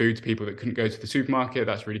 delivering food to people that couldn't go to the supermarket,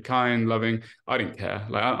 that's really kind, loving. I didn't care.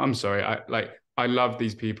 Like, I'm sorry. I love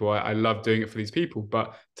these people. I love doing it for these people.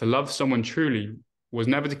 But to love someone truly was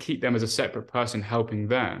never to keep them as a separate person helping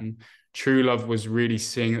them. True love was really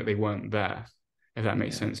seeing that they weren't there, if that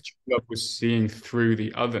makes Yeah. sense. True love was seeing through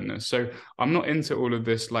the otherness. So I'm not into all of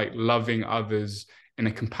this like loving others in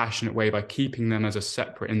a compassionate way by keeping them as a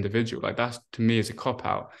separate individual. Like that's to me is a cop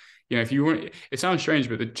out. You know, if you want, it sounds strange,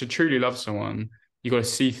 but to truly love someone, you got to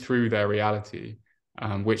see through their reality,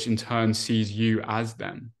 which in turn sees you as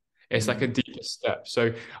them. It's like a Mm. deeper step. So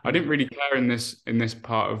I Yeah. didn't really care in this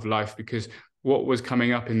part of life because what was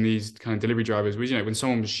coming up in these kind of delivery drivers was, you know, when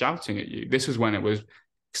someone was shouting at you, this was when it was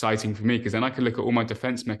exciting for me because then I could look at all my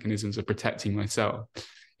defense mechanisms of protecting myself.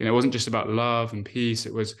 You know, it wasn't just about love and peace.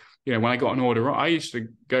 It was, you know, when I got an order, I used to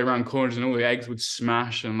go around corners and all the eggs would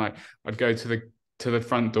smash, and like I'd go to the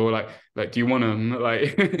front door, like, do you want them?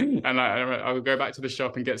 Like, and I would go back to the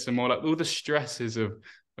shop and get some more. Like all the stresses of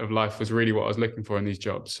life was really what I was looking for in these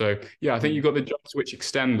jobs. So yeah, I think Mm. you've got the jobs which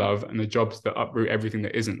extend love and the jobs that uproot everything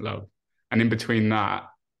that isn't love. And in between that,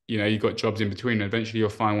 you know, you've got jobs in between. And eventually you'll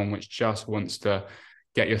find one which just wants to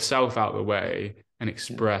get yourself out of the way and Yeah.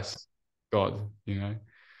 express God, you know.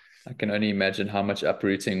 I can only imagine how much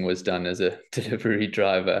uprooting was done as a delivery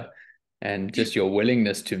driver and just your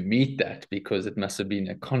willingness to meet that, because it must have been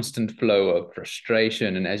a constant flow of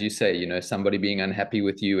frustration. And as you say, you know, somebody being unhappy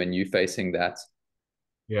with you and you facing that.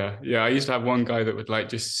 Yeah, yeah. I used to have one guy that would like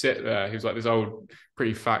just sit there. He was like this old,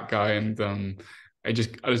 pretty fat guy, and I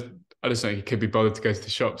just think he could be bothered to go to the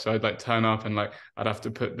shop. So I'd like turn up and like I'd have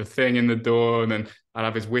to put the thing in the door, and then I'd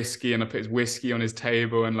have his whiskey, and I put his whiskey on his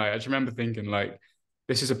table, and like I just remember thinking like,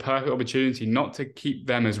 this is a perfect opportunity not to keep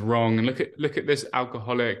them as wrong, and look at this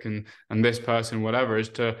alcoholic and this person, whatever, is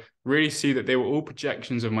to really see that they were all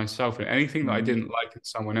projections of myself, and anything that I Mm. didn't like in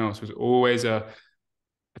someone else was always a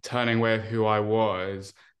turning away of who I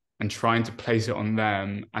was and trying to place it on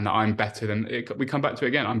them and that I'm better than it. We come back to it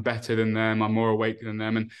again. I'm better than them. I'm more awake than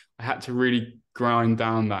them. And I had to really grind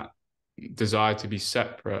down that desire to be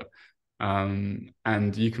separate. And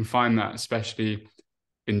you can find that especially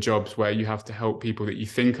in jobs where you have to help people that you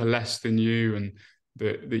think are less than you and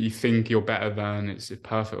that you think you're better than. It's a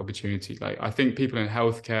perfect opportunity. Like I think people in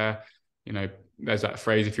healthcare, you know, there's that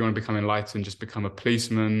phrase, if you want to become enlightened, just become a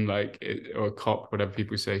policeman, or a cop, whatever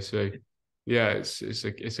people say. So yeah,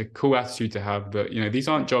 it's a cool attitude to have, but you know, these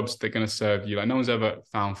aren't jobs that are going to serve you. Like no one's ever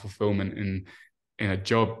found fulfillment in a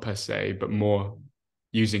job per se, but more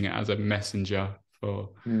using it as a messenger for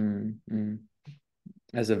Mm. Mm.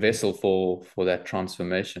 As a vessel for that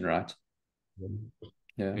transformation, right?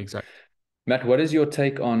 Yeah. exactly. Matt, what is your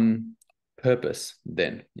take on purpose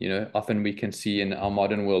then? You know, often we can see in our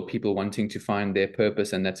modern world people wanting to find their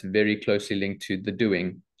purpose, and that's very closely linked to the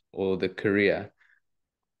doing or the career.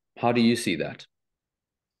 How do you see that?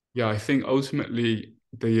 Yeah, I think ultimately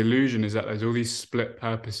the illusion is that there's all these split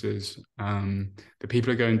purposes. That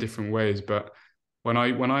people are going different ways, but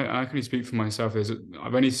I can only speak for myself.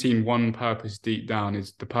 I've only seen one purpose deep down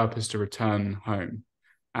is the purpose to return home,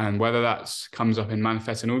 and whether that's comes up in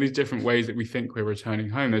manifest in all these different ways that we think we're returning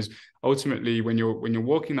home. There's ultimately when you're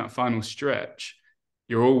walking that final stretch,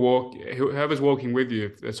 you're all whoever's walking with you.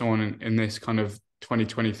 If there's someone in this kind of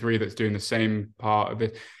 2023 that's doing the same part of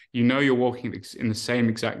it, you know you're walking in the same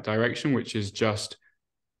exact direction, which is just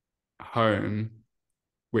home,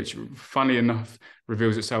 which funnily enough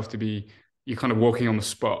reveals itself to be you're kind of walking on the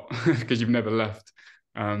spot because you've never left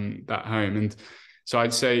that home. And so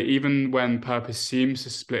I'd say even when purpose seems to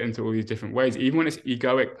split into all these different ways, even when it's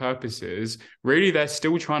egoic purposes, really they're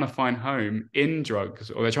still trying to find home in drugs,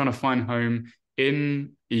 or they're trying to find home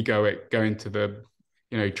in egoic, going to the,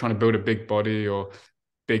 you know, trying to build a big body or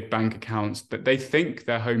big bank accounts, that they think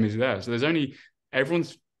their home is there. So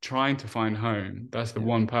everyone's trying to find home. That's the Yeah.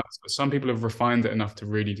 one purpose. But some people have refined it enough to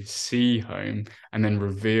really see home and then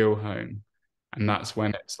reveal home. And that's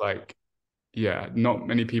when it's like, yeah, not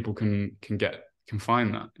many people can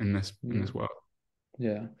find that in Yeah. this world.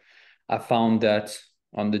 Yeah. I found that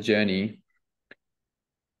on the journey,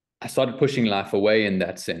 I started pushing life away in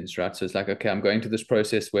that sense, right? So it's like, okay, I'm going to this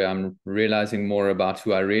process where I'm realizing more about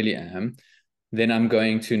who I really am. Then I'm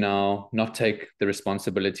going to now not take the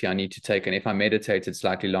responsibility I need to take. And if I meditated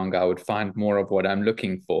slightly longer, I would find more of what I'm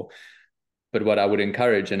looking for. But what I would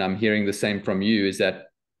encourage, and I'm hearing the same from you, is that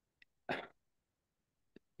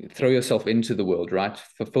throw yourself into the world, right?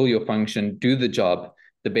 Fulfill your function, do the job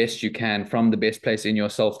the best you can from the best place in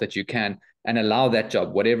yourself that you can, and allow that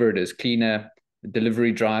job, whatever it is, cleaner,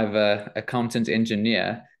 delivery driver, accountant,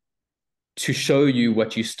 engineer, to show you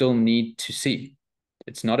what you still need to see.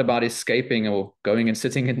 It's not about escaping or going and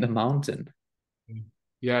sitting in the mountain.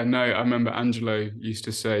 Yeah, no, I remember Angelo used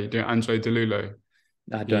to say, do you know Angelo DeLulo?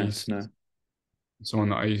 I don't He's know. someone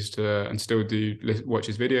that I used to and still do watch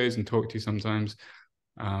his videos and talk to sometimes.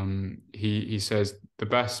 He says the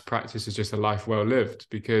best practice is just a life well lived,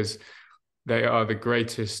 because they are the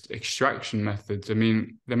greatest extraction methods. I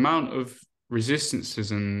mean, the amount of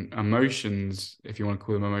resistances and emotions, if you want to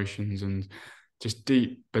call them emotions, and just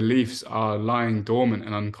deep beliefs are lying dormant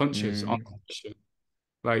and unconscious on Mm,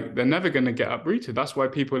 like they're never going to get uprooted. That's why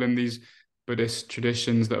people in these Buddhist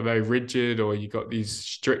traditions that are very rigid, or you got these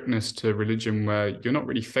strictness to religion where you're not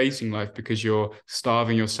really facing life because you're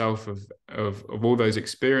starving yourself of all those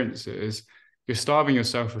experiences. You're starving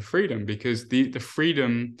yourself of freedom, because the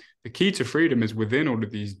freedom, the key to freedom is within all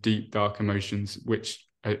of these deep, dark emotions, which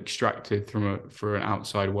are extracted for an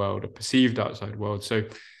outside world, a perceived outside world. So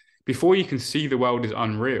before you can see the world as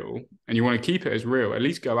unreal and you want to keep it as real, at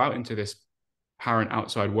least go out into this apparent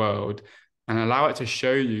outside world and allow it to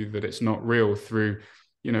show you that it's not real through,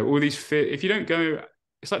 all these fear. If you don't go,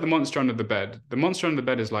 it's like the monster under the bed. The monster under the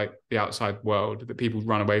bed is like the outside world that people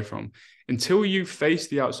run away from. Until you face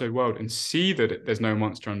the outside world and see that there's no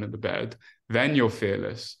monster under the bed, then you're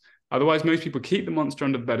fearless. Otherwise, most people keep the monster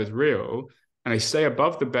under the bed as real, and they stay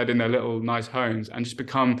above the bed in their little nice homes and just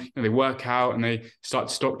become, they work out and they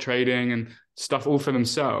start stock trading and stuff all for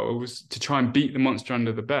themselves to try and beat the monster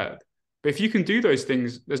under the bed. But if you can do those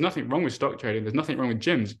things, there's nothing wrong with stock trading. There's nothing wrong with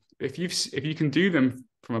gyms. But if you can do them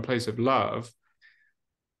from a place of love,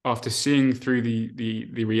 after seeing through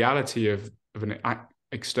the reality of an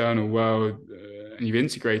external world, and you've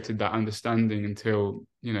integrated that understanding until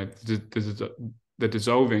the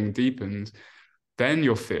dissolving deepens, then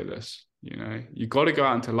you're fearless. You got to go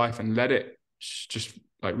out into life and let it just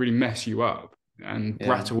like really mess you up and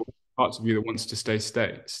rattle parts of you that wants to stay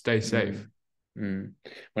safe. Mm.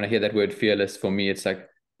 When I hear that word fearless, for me, it's like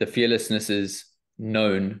the fearlessness is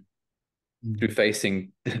known through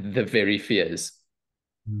facing the very fears.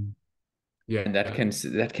 Yeah. And that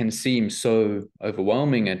can seem so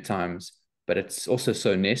overwhelming at times, but it's also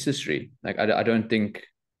so necessary. Like I don't think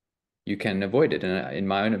you can avoid it. And in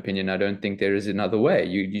my own opinion, I don't think there is another way.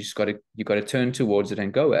 You just got to turn towards it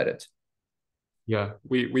and go at it. Yeah,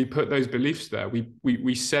 we put those beliefs there.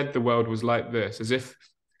 We said the world was like this, as if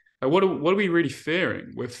what are we really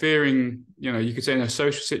fearing? We're fearing, you could say in a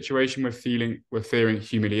social situation, we're fearing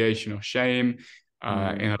humiliation or shame. In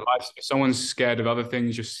a life, if someone's scared of other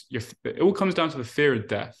things, it all comes down to the fear of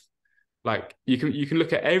death. Like you can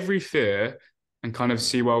look at every fear and kind of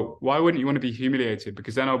see, well, why wouldn't you want to be humiliated?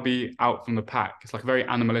 Because then I'll be out from the pack. It's like a very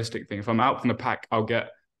animalistic thing. If I'm out from the pack, I'll get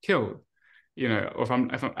killed. Or if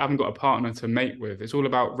I haven't got a partner to mate with, it's all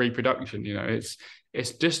about reproduction.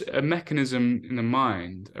 It's just a mechanism in the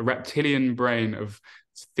mind, a reptilian brain of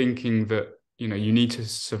thinking that you need to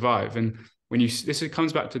survive. And this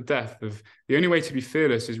comes back to death. Of the only way to be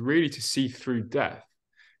fearless is really to see through death,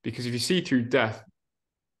 because if you see through death,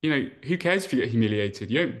 who cares if you get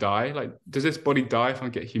humiliated? You don't die. Like, does this body die if I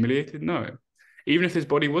get humiliated? No. Even if this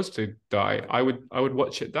body was to die, I would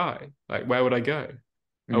watch it die. Like, where would I go?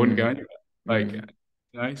 I wouldn't go anywhere.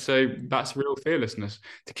 Like, so that's real fearlessness.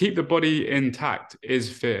 To keep the body intact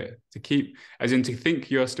is fear. To think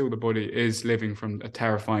you're still the body is living from a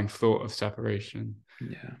terrifying thought of separation.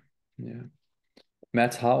 Yeah.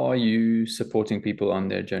 Matt, how are you supporting people on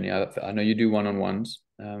their journey? I know you do one-on-ones.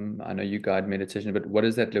 I know you guide meditation, but what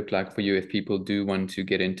does that look like for you if people do want to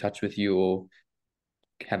get in touch with you or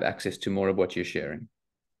have access to more of what you're sharing?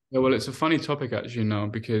 Yeah, well, it's a funny topic actually now,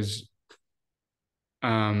 because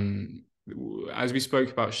as we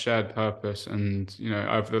spoke about shared purpose, and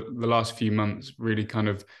over the last few months really kind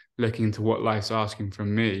of looking into what life's asking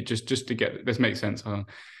from me, just to get this makes sense, huh?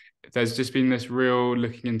 There's just been this real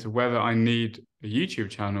looking into whether I need a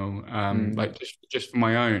YouTube channel, like just for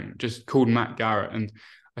my own, just called Matt Garrett. And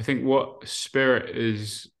I think what Spirit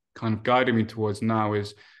is kind of guiding me towards now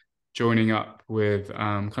is joining up with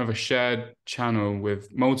kind of a shared channel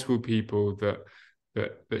with multiple people that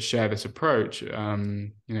share this approach.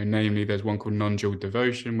 Namely, there's one called Non-Dual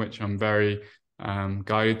Devotion, which I'm very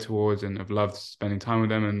guided towards and have loved spending time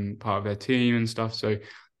with them and part of their team and stuff. So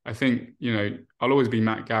I think, I'll always be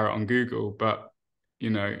Matt Garrett on Google, but,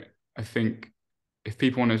 I think if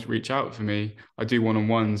people want to reach out for me, I do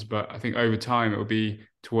one-on-ones, but I think over time it will be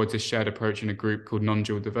towards this shared approach in a group called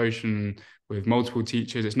Non-Dual Devotion with multiple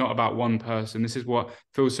teachers. It's not about one person. This is what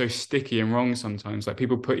feels so sticky and wrong sometimes. Like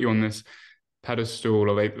people put you on this pedestal,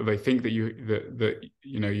 or they think that you're the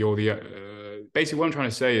basically what I'm trying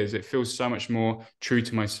to say is it feels so much more true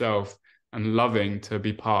to myself and loving to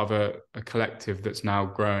be part of a collective that's now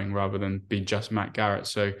growing rather than be just Matt Garrett.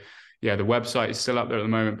 So yeah, the website is still up there at the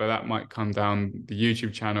moment, but that might come down. The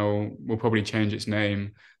YouTube channel will probably change its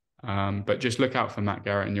name, but just look out for Matt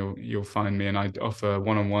Garrett and you'll find me. And I offer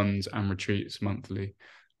one-on-ones and retreats monthly.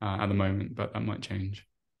 at the moment, but that might change.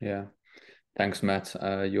 Yeah. Thanks, Matt.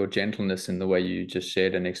 Your gentleness in the way you just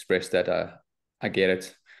shared and expressed that, I get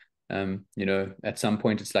it. At some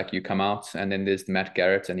point it's like you come out, and then there's Matt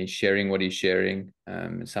Garrett, and he's sharing what he's sharing.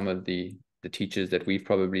 Some of the teachers that we've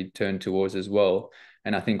probably turned towards as well.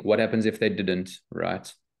 And I think, what happens if they didn't,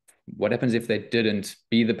 right? What happens if they didn't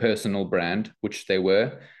be the personal brand, which they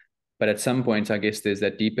were? But at some point, I guess there's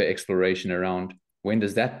that deeper exploration around, when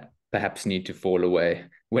does that perhaps need to fall away?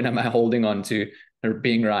 When am I holding on to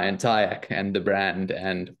being Ryan Tyack and the brand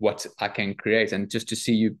and what I can create? And just to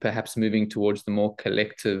see you perhaps moving towards the more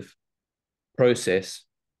collective process,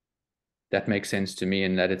 that makes sense to me,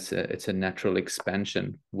 in that it's a natural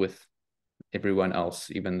expansion with everyone else,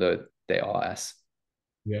 even though they are us.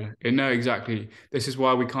 Yeah, no, exactly. This is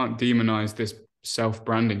why we can't demonize this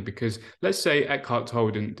self-branding, because let's say Eckhart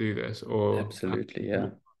Tolle didn't do this, or Absolutely, yeah.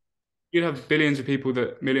 you'd have millions of people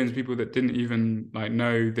that didn't even like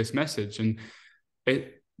know this message, and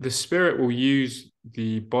the spirit will use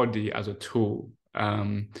the body as a tool.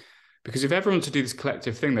 Because if everyone was to do this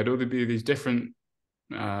collective thing, there'd all be these different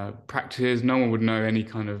practices. No one would know any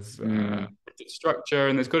kind of structure,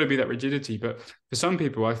 and there's got to be that rigidity. But for some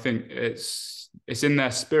people, I think it's in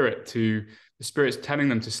their spirit the spirit's telling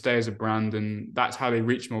them to stay as a brand, and that's how they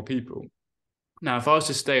reach more people. Now, if I was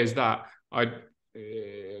to stay as that,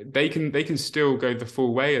 they can still go the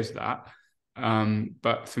full way as that.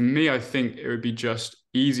 But for me, I think it would be just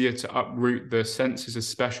easier to uproot the senses of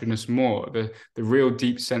specialness more, the real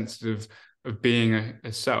deep senses of being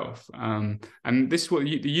a self. And this is what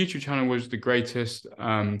the YouTube channel was the greatest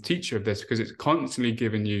teacher of this, because it's constantly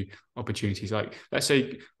giving you opportunities. Like, let's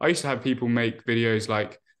say I used to have people make videos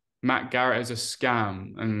like Matt Garrett is a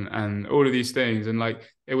scam and all of these things, and like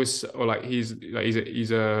it was, or like he's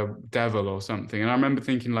a devil or something. And I remember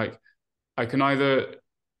thinking, like, I can either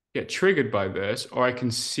get triggered by this, or I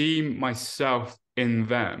can see myself in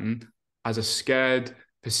them as a scared,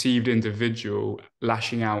 perceived individual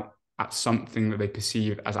lashing out at something that they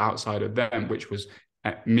perceive as outside of them, which was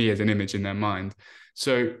me as an image in their mind.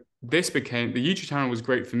 So the YouTube channel was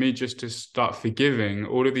great for me just to start forgiving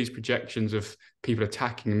all of these projections of people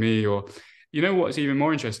attacking me. Or, what's even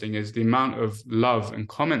more interesting is the amount of love and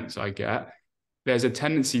comments I get. There's a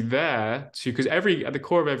tendency there because at the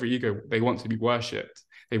core of every ego, they want to be worshipped.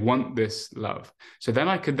 They want this love. So then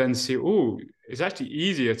I could then see, it's actually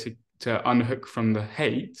easier to unhook from the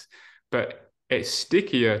hate, but it's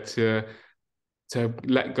stickier to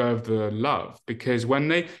let go of the love, because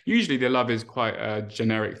usually the love is quite a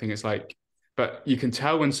generic thing. It's like, but you can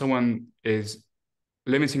tell when someone is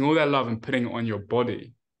limiting all their love and putting it on your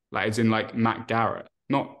body, like it's in like Matt Garrett,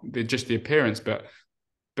 not just the appearance, but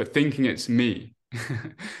thinking it's me.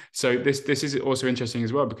 So this is also interesting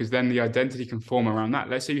as well, because then the identity can form around that.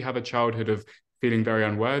 Let's say you have a childhood of feeling very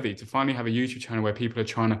unworthy, to finally have a YouTube channel where people are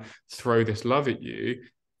trying to throw this love at you,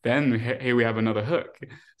 then here we have another hook.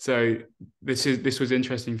 So this was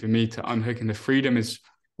interesting for me to unhook, and the freedom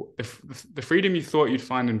you thought you'd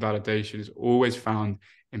find in validation is always found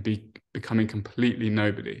in becoming completely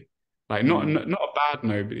nobody. Like not a bad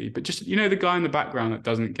nobody, but just, the guy in the background that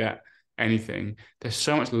doesn't get anything. There's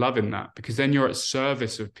so much love in that, because then you're at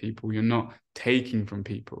service of people. You're not taking from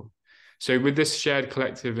people. So with this shared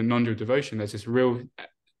collective and non-dual devotion, there's this real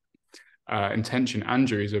intention.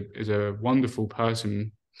 Andrew is a wonderful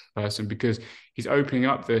person because he's opening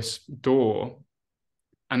up this door.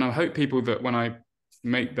 And I hope people that when I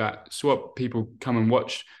make that swap, people come and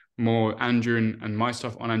watch more Andrew and my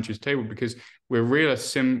stuff on Andrew's table, because we're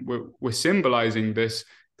symbolizing this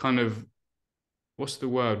kind of, what's the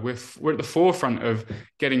word? We're at the forefront of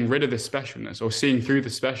getting rid of the specialness, or seeing through the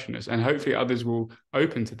specialness, and hopefully others will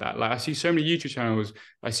open to that. Like, I see so many YouTube channels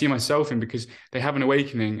I see myself in, because they have an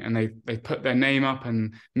awakening and they put their name up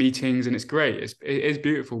and meetings, and it's great. It is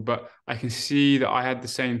beautiful, but I can see that I had the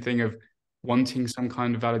same thing of wanting some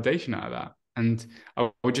kind of validation out of that. And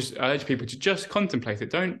I would just urge people to just contemplate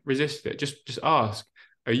it. Don't resist it. Just ask,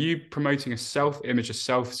 are you promoting a self-image, a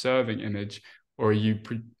self-serving image, or are you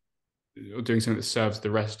or doing something that serves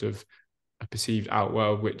the rest of a perceived out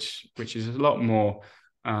world, which is a lot more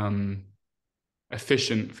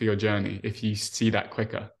efficient for your journey if you see that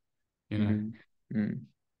quicker, I'm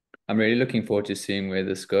really looking forward to seeing where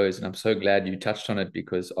this goes, and I'm so glad you touched on it,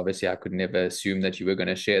 because obviously I could never assume that you were going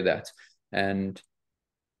to share that, and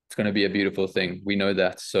it's going to be a beautiful thing. We know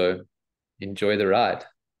that, so enjoy the ride.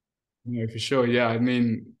 No, for sure. Yeah, I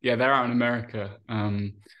mean, they're out in America.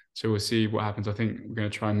 So we'll see what happens. I think we're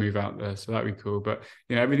going to try and move out there, so that'd be cool. But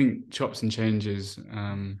everything chops and changes.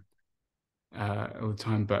 all the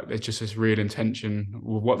time, but it's just this real intention.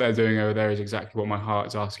 What they're doing over there is exactly what my heart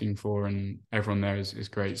is asking for, and everyone there is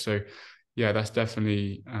great. So yeah, that's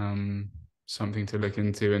definitely something to look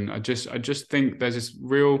into. And I just think there's this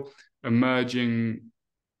real emerging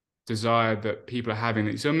desire that people are having.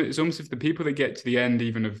 It's almost if the people that get to the end,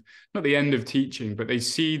 even of not the end of teaching, but they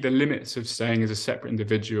see the limits of staying as a separate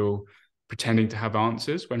individual, pretending to have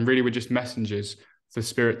answers, when really we're just messengers for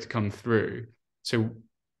spirit to come through. So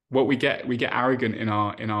what we get arrogant in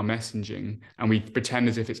our messaging, and we pretend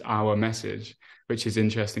as if it's our message, which is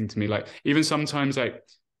interesting to me. Like even sometimes like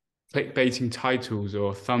clickbaiting titles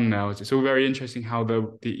or thumbnails, it's all very interesting how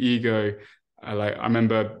the ego, like I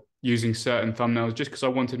remember using certain thumbnails just because I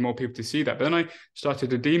wanted more people to see that. But then I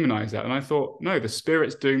started to demonize that. And I thought, no, the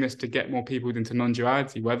spirit's doing this to get more people into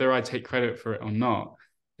non-duality. Whether I take credit for it or not,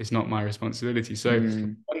 it's not my responsibility. So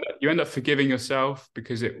you end up forgiving yourself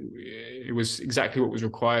because it was exactly what was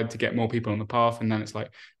required to get more people on the path. And then it's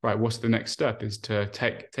like, right, what's the next step? Is to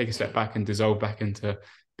take a step back and dissolve back into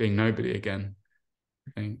being nobody again,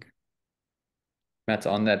 I think. Matt,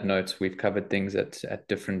 on that note, we've covered things at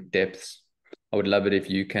different depths. I would love it if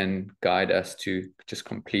you can guide us to just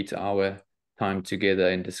complete our time together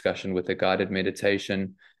in discussion with a guided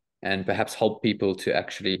meditation, and perhaps help people to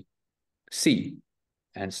actually see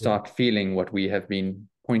and start feeling what we have been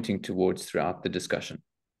pointing towards throughout the discussion.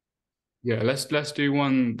 Yeah, let's do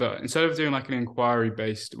one that instead of doing like an inquiry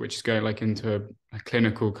based, which is going like into a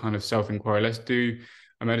clinical kind of self-inquiry, let's do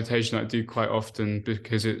a meditation that I do quite often,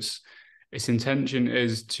 because its intention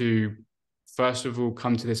is to first of all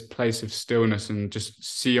come to this place of stillness and just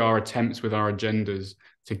see our attempts with our agendas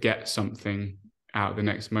to get something out the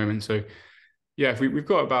next moment. So yeah, if we've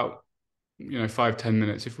got about 5-10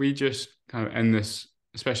 minutes, if we just kind of end this,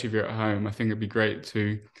 especially if you're at home, I think it'd be great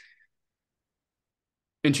to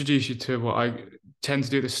introduce you to what I tend to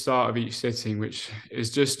do at the start of each sitting, which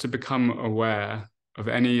is just to become aware of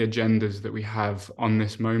any agendas that we have on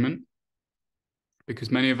this moment.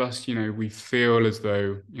 Because many of us, we feel as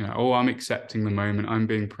though, oh, I'm accepting the moment, I'm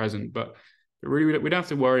being present, but really we don't have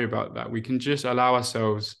to worry about that. We can just allow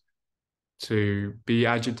ourselves to be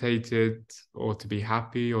agitated, or to be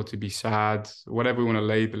happy, or to be sad, whatever we want to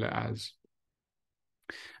label it as.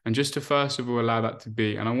 And just to first of all allow that to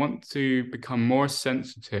be. And I want to become more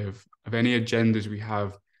sensitive of any agendas we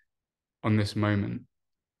have on this moment.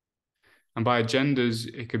 And by agendas,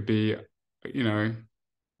 it could be,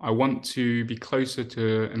 I want to be closer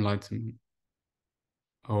to enlightenment,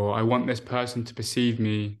 or I want this person to perceive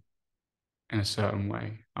me in a certain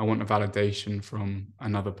way. I want a validation from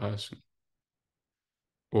another person,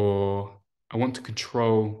 or I want to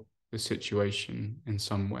control the situation in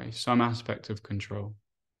some way, some aspect of control.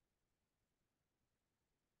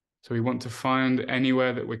 So we want to find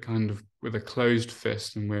anywhere that we're kind of with a closed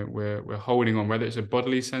fist and we're holding on, whether it's a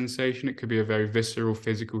bodily sensation, it could be a very visceral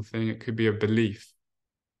physical thing, it could be a belief.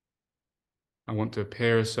 I want to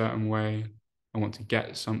appear a certain way, I want to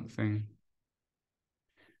get something.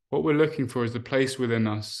 What we're looking for is the place within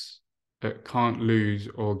us that can't lose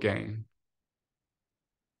or gain.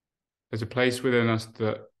 There's a place within us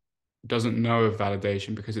that doesn't know of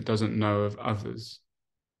validation because it doesn't know of others.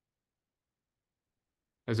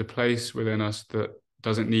 There's a place within us that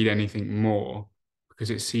doesn't need anything more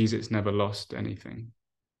because it sees it's never lost anything.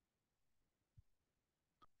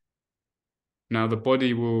 Now, the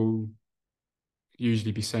body will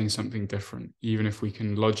usually be saying something different, even if we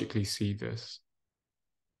can logically see this.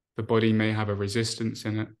 The body may have a resistance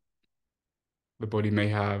in it. The body may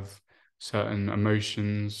have certain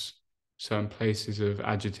emotions, certain places of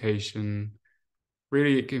agitation.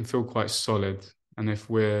 Really, it can feel quite solid. And if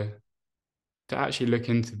we're to actually look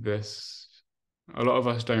into this, a lot of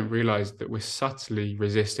us don't realize that we're subtly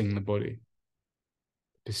resisting the body,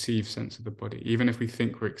 perceived sense of the body, even if we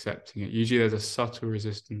think we're accepting it. Usually there's a subtle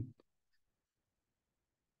resistance.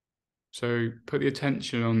 So put the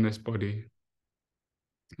attention on this body.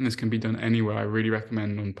 And this can be done anywhere. I really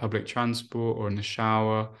recommend on public transport or in the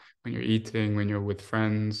shower, when you're eating, when you're with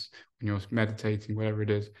friends, when you're meditating, whatever it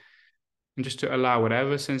is. And just to allow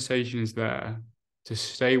whatever sensation is there to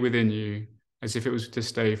stay within you as if it was to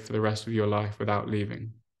stay for the rest of your life without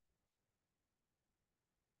leaving.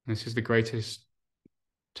 And this is the greatest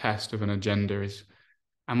test of an agenda is,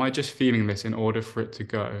 am I just feeling this in order for it to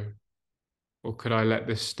go? Or could I let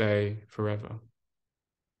this stay forever?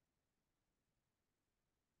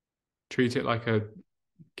 Treat it like a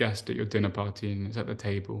guest at your dinner party and it's at the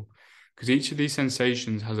table. Because each of these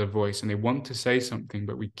sensations has a voice and they want to say something,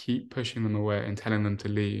 but we keep pushing them away and telling them to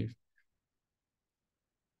leave.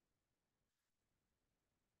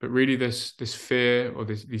 But really this fear or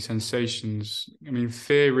these sensations, I mean,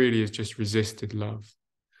 fear really is just resisted love.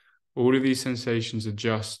 All of these sensations are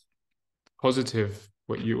just positive.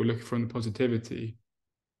 What you were looking for in the positivity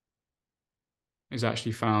is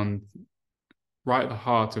actually found right at the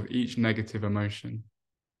heart of each negative emotion.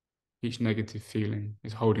 Each negative feeling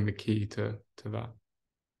is holding the key to that.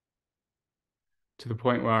 To the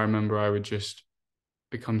point where I remember I would just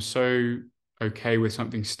become so okay with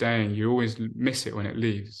something staying, you always miss it when it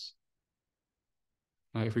leaves.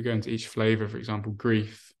 Like if we go into each flavor, for example,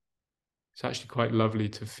 grief, it's actually quite lovely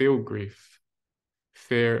to feel grief.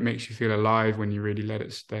 Fear, it makes you feel alive when you really let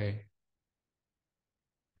it stay.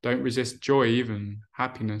 Don't resist joy, even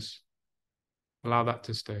happiness. Allow that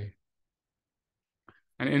to stay.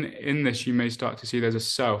 And in this, you may start to see there's a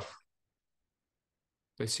self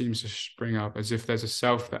that seems to spring up, as if there's a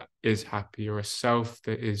self that is happy or a self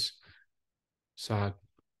that is sad.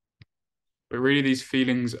 But really, these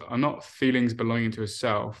feelings are not feelings belonging to a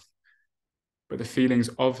self, but the feelings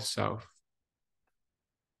of self.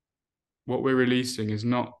 What we're releasing is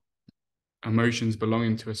not emotions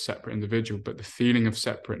belonging to a separate individual, but the feeling of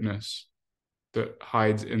separateness that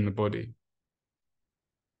hides in the body.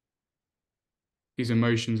 These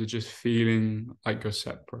emotions are just feeling like you're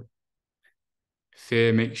separate.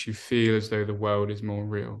 Fear makes you feel as though the world is more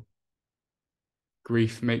real.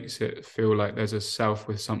 Grief makes it feel like there's a self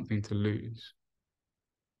with something to lose.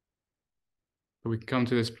 But we can come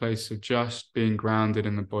to this place of just being grounded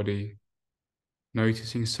in the body,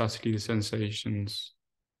 noticing subtly the sensations,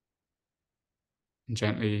 and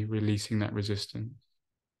gently releasing that resistance.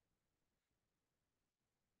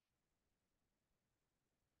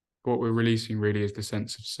 What we're releasing really is the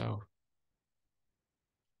sense of self.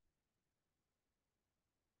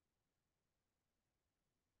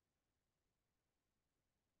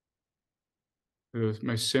 The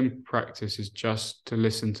most simple practice is just to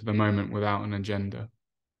listen to the moment without an agenda.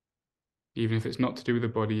 Even if it's not to do with the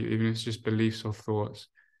body, even if it's just beliefs or thoughts,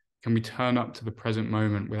 can we turn up to the present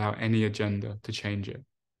moment without any agenda to change it?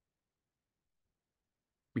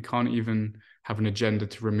 We can't even have an agenda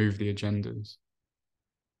to remove the agendas.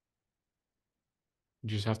 You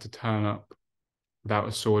just have to turn up without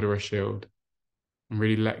a sword or a shield and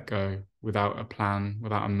really let go without a plan,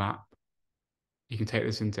 without a map. You can take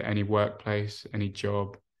this into any workplace, any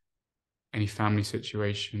job, any family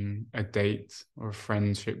situation, a date or a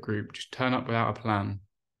friendship group. Just turn up without a plan.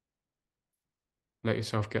 Let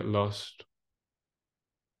yourself get lost.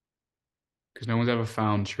 Because no one's ever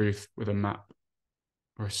found truth with a map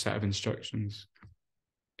or a set of instructions.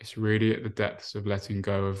 It's really at the depths of letting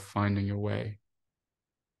go, of finding your way.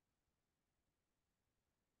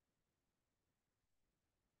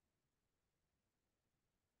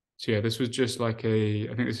 So yeah, this was just like I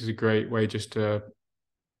think this is a great way just to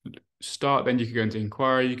start. Then you could go into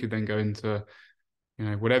inquiry, you could then go into,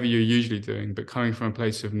 whatever you're usually doing, but coming from a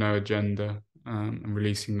place of no agenda, and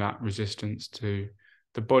releasing that resistance to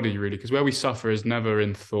the body, really. Because where we suffer is never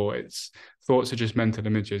in thought. Thoughts are just mental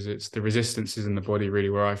images. It's the resistances in the body,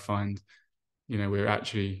 really, where I find, we're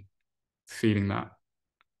actually feeling that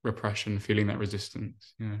repression, feeling that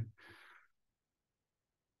resistance.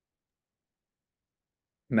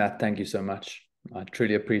 Matt, thank you so much. I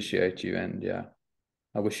truly appreciate you. And yeah,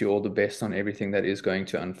 I wish you all the best on everything that is going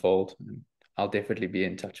to unfold. And I'll definitely be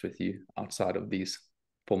in touch with you outside of these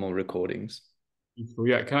formal recordings.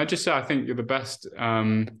 Yeah, can I just say I think you're the best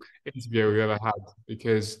interviewer we've ever had,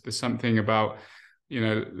 because there's something about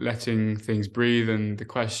letting things breathe and the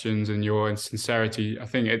questions and your sincerity. I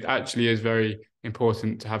think it actually is very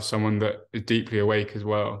important to have someone that is deeply awake as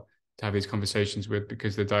well to have these conversations with,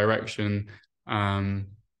 because the direction,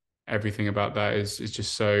 everything about that is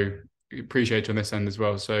just so appreciated on this end as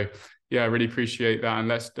well. So yeah, I really appreciate that, and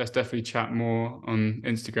let's definitely chat more on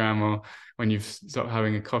Instagram or when you've stopped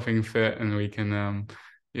having a coughing fit, and we can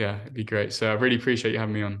yeah, it'd be great. So I really appreciate you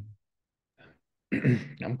having me on.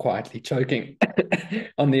 I'm quietly choking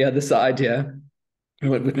on the other side here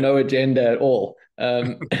with no agenda at all.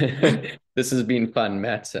 This has been fun,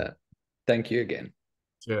 Matt. Thank you again.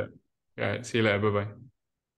 Yeah. Yeah. See you later. Bye bye.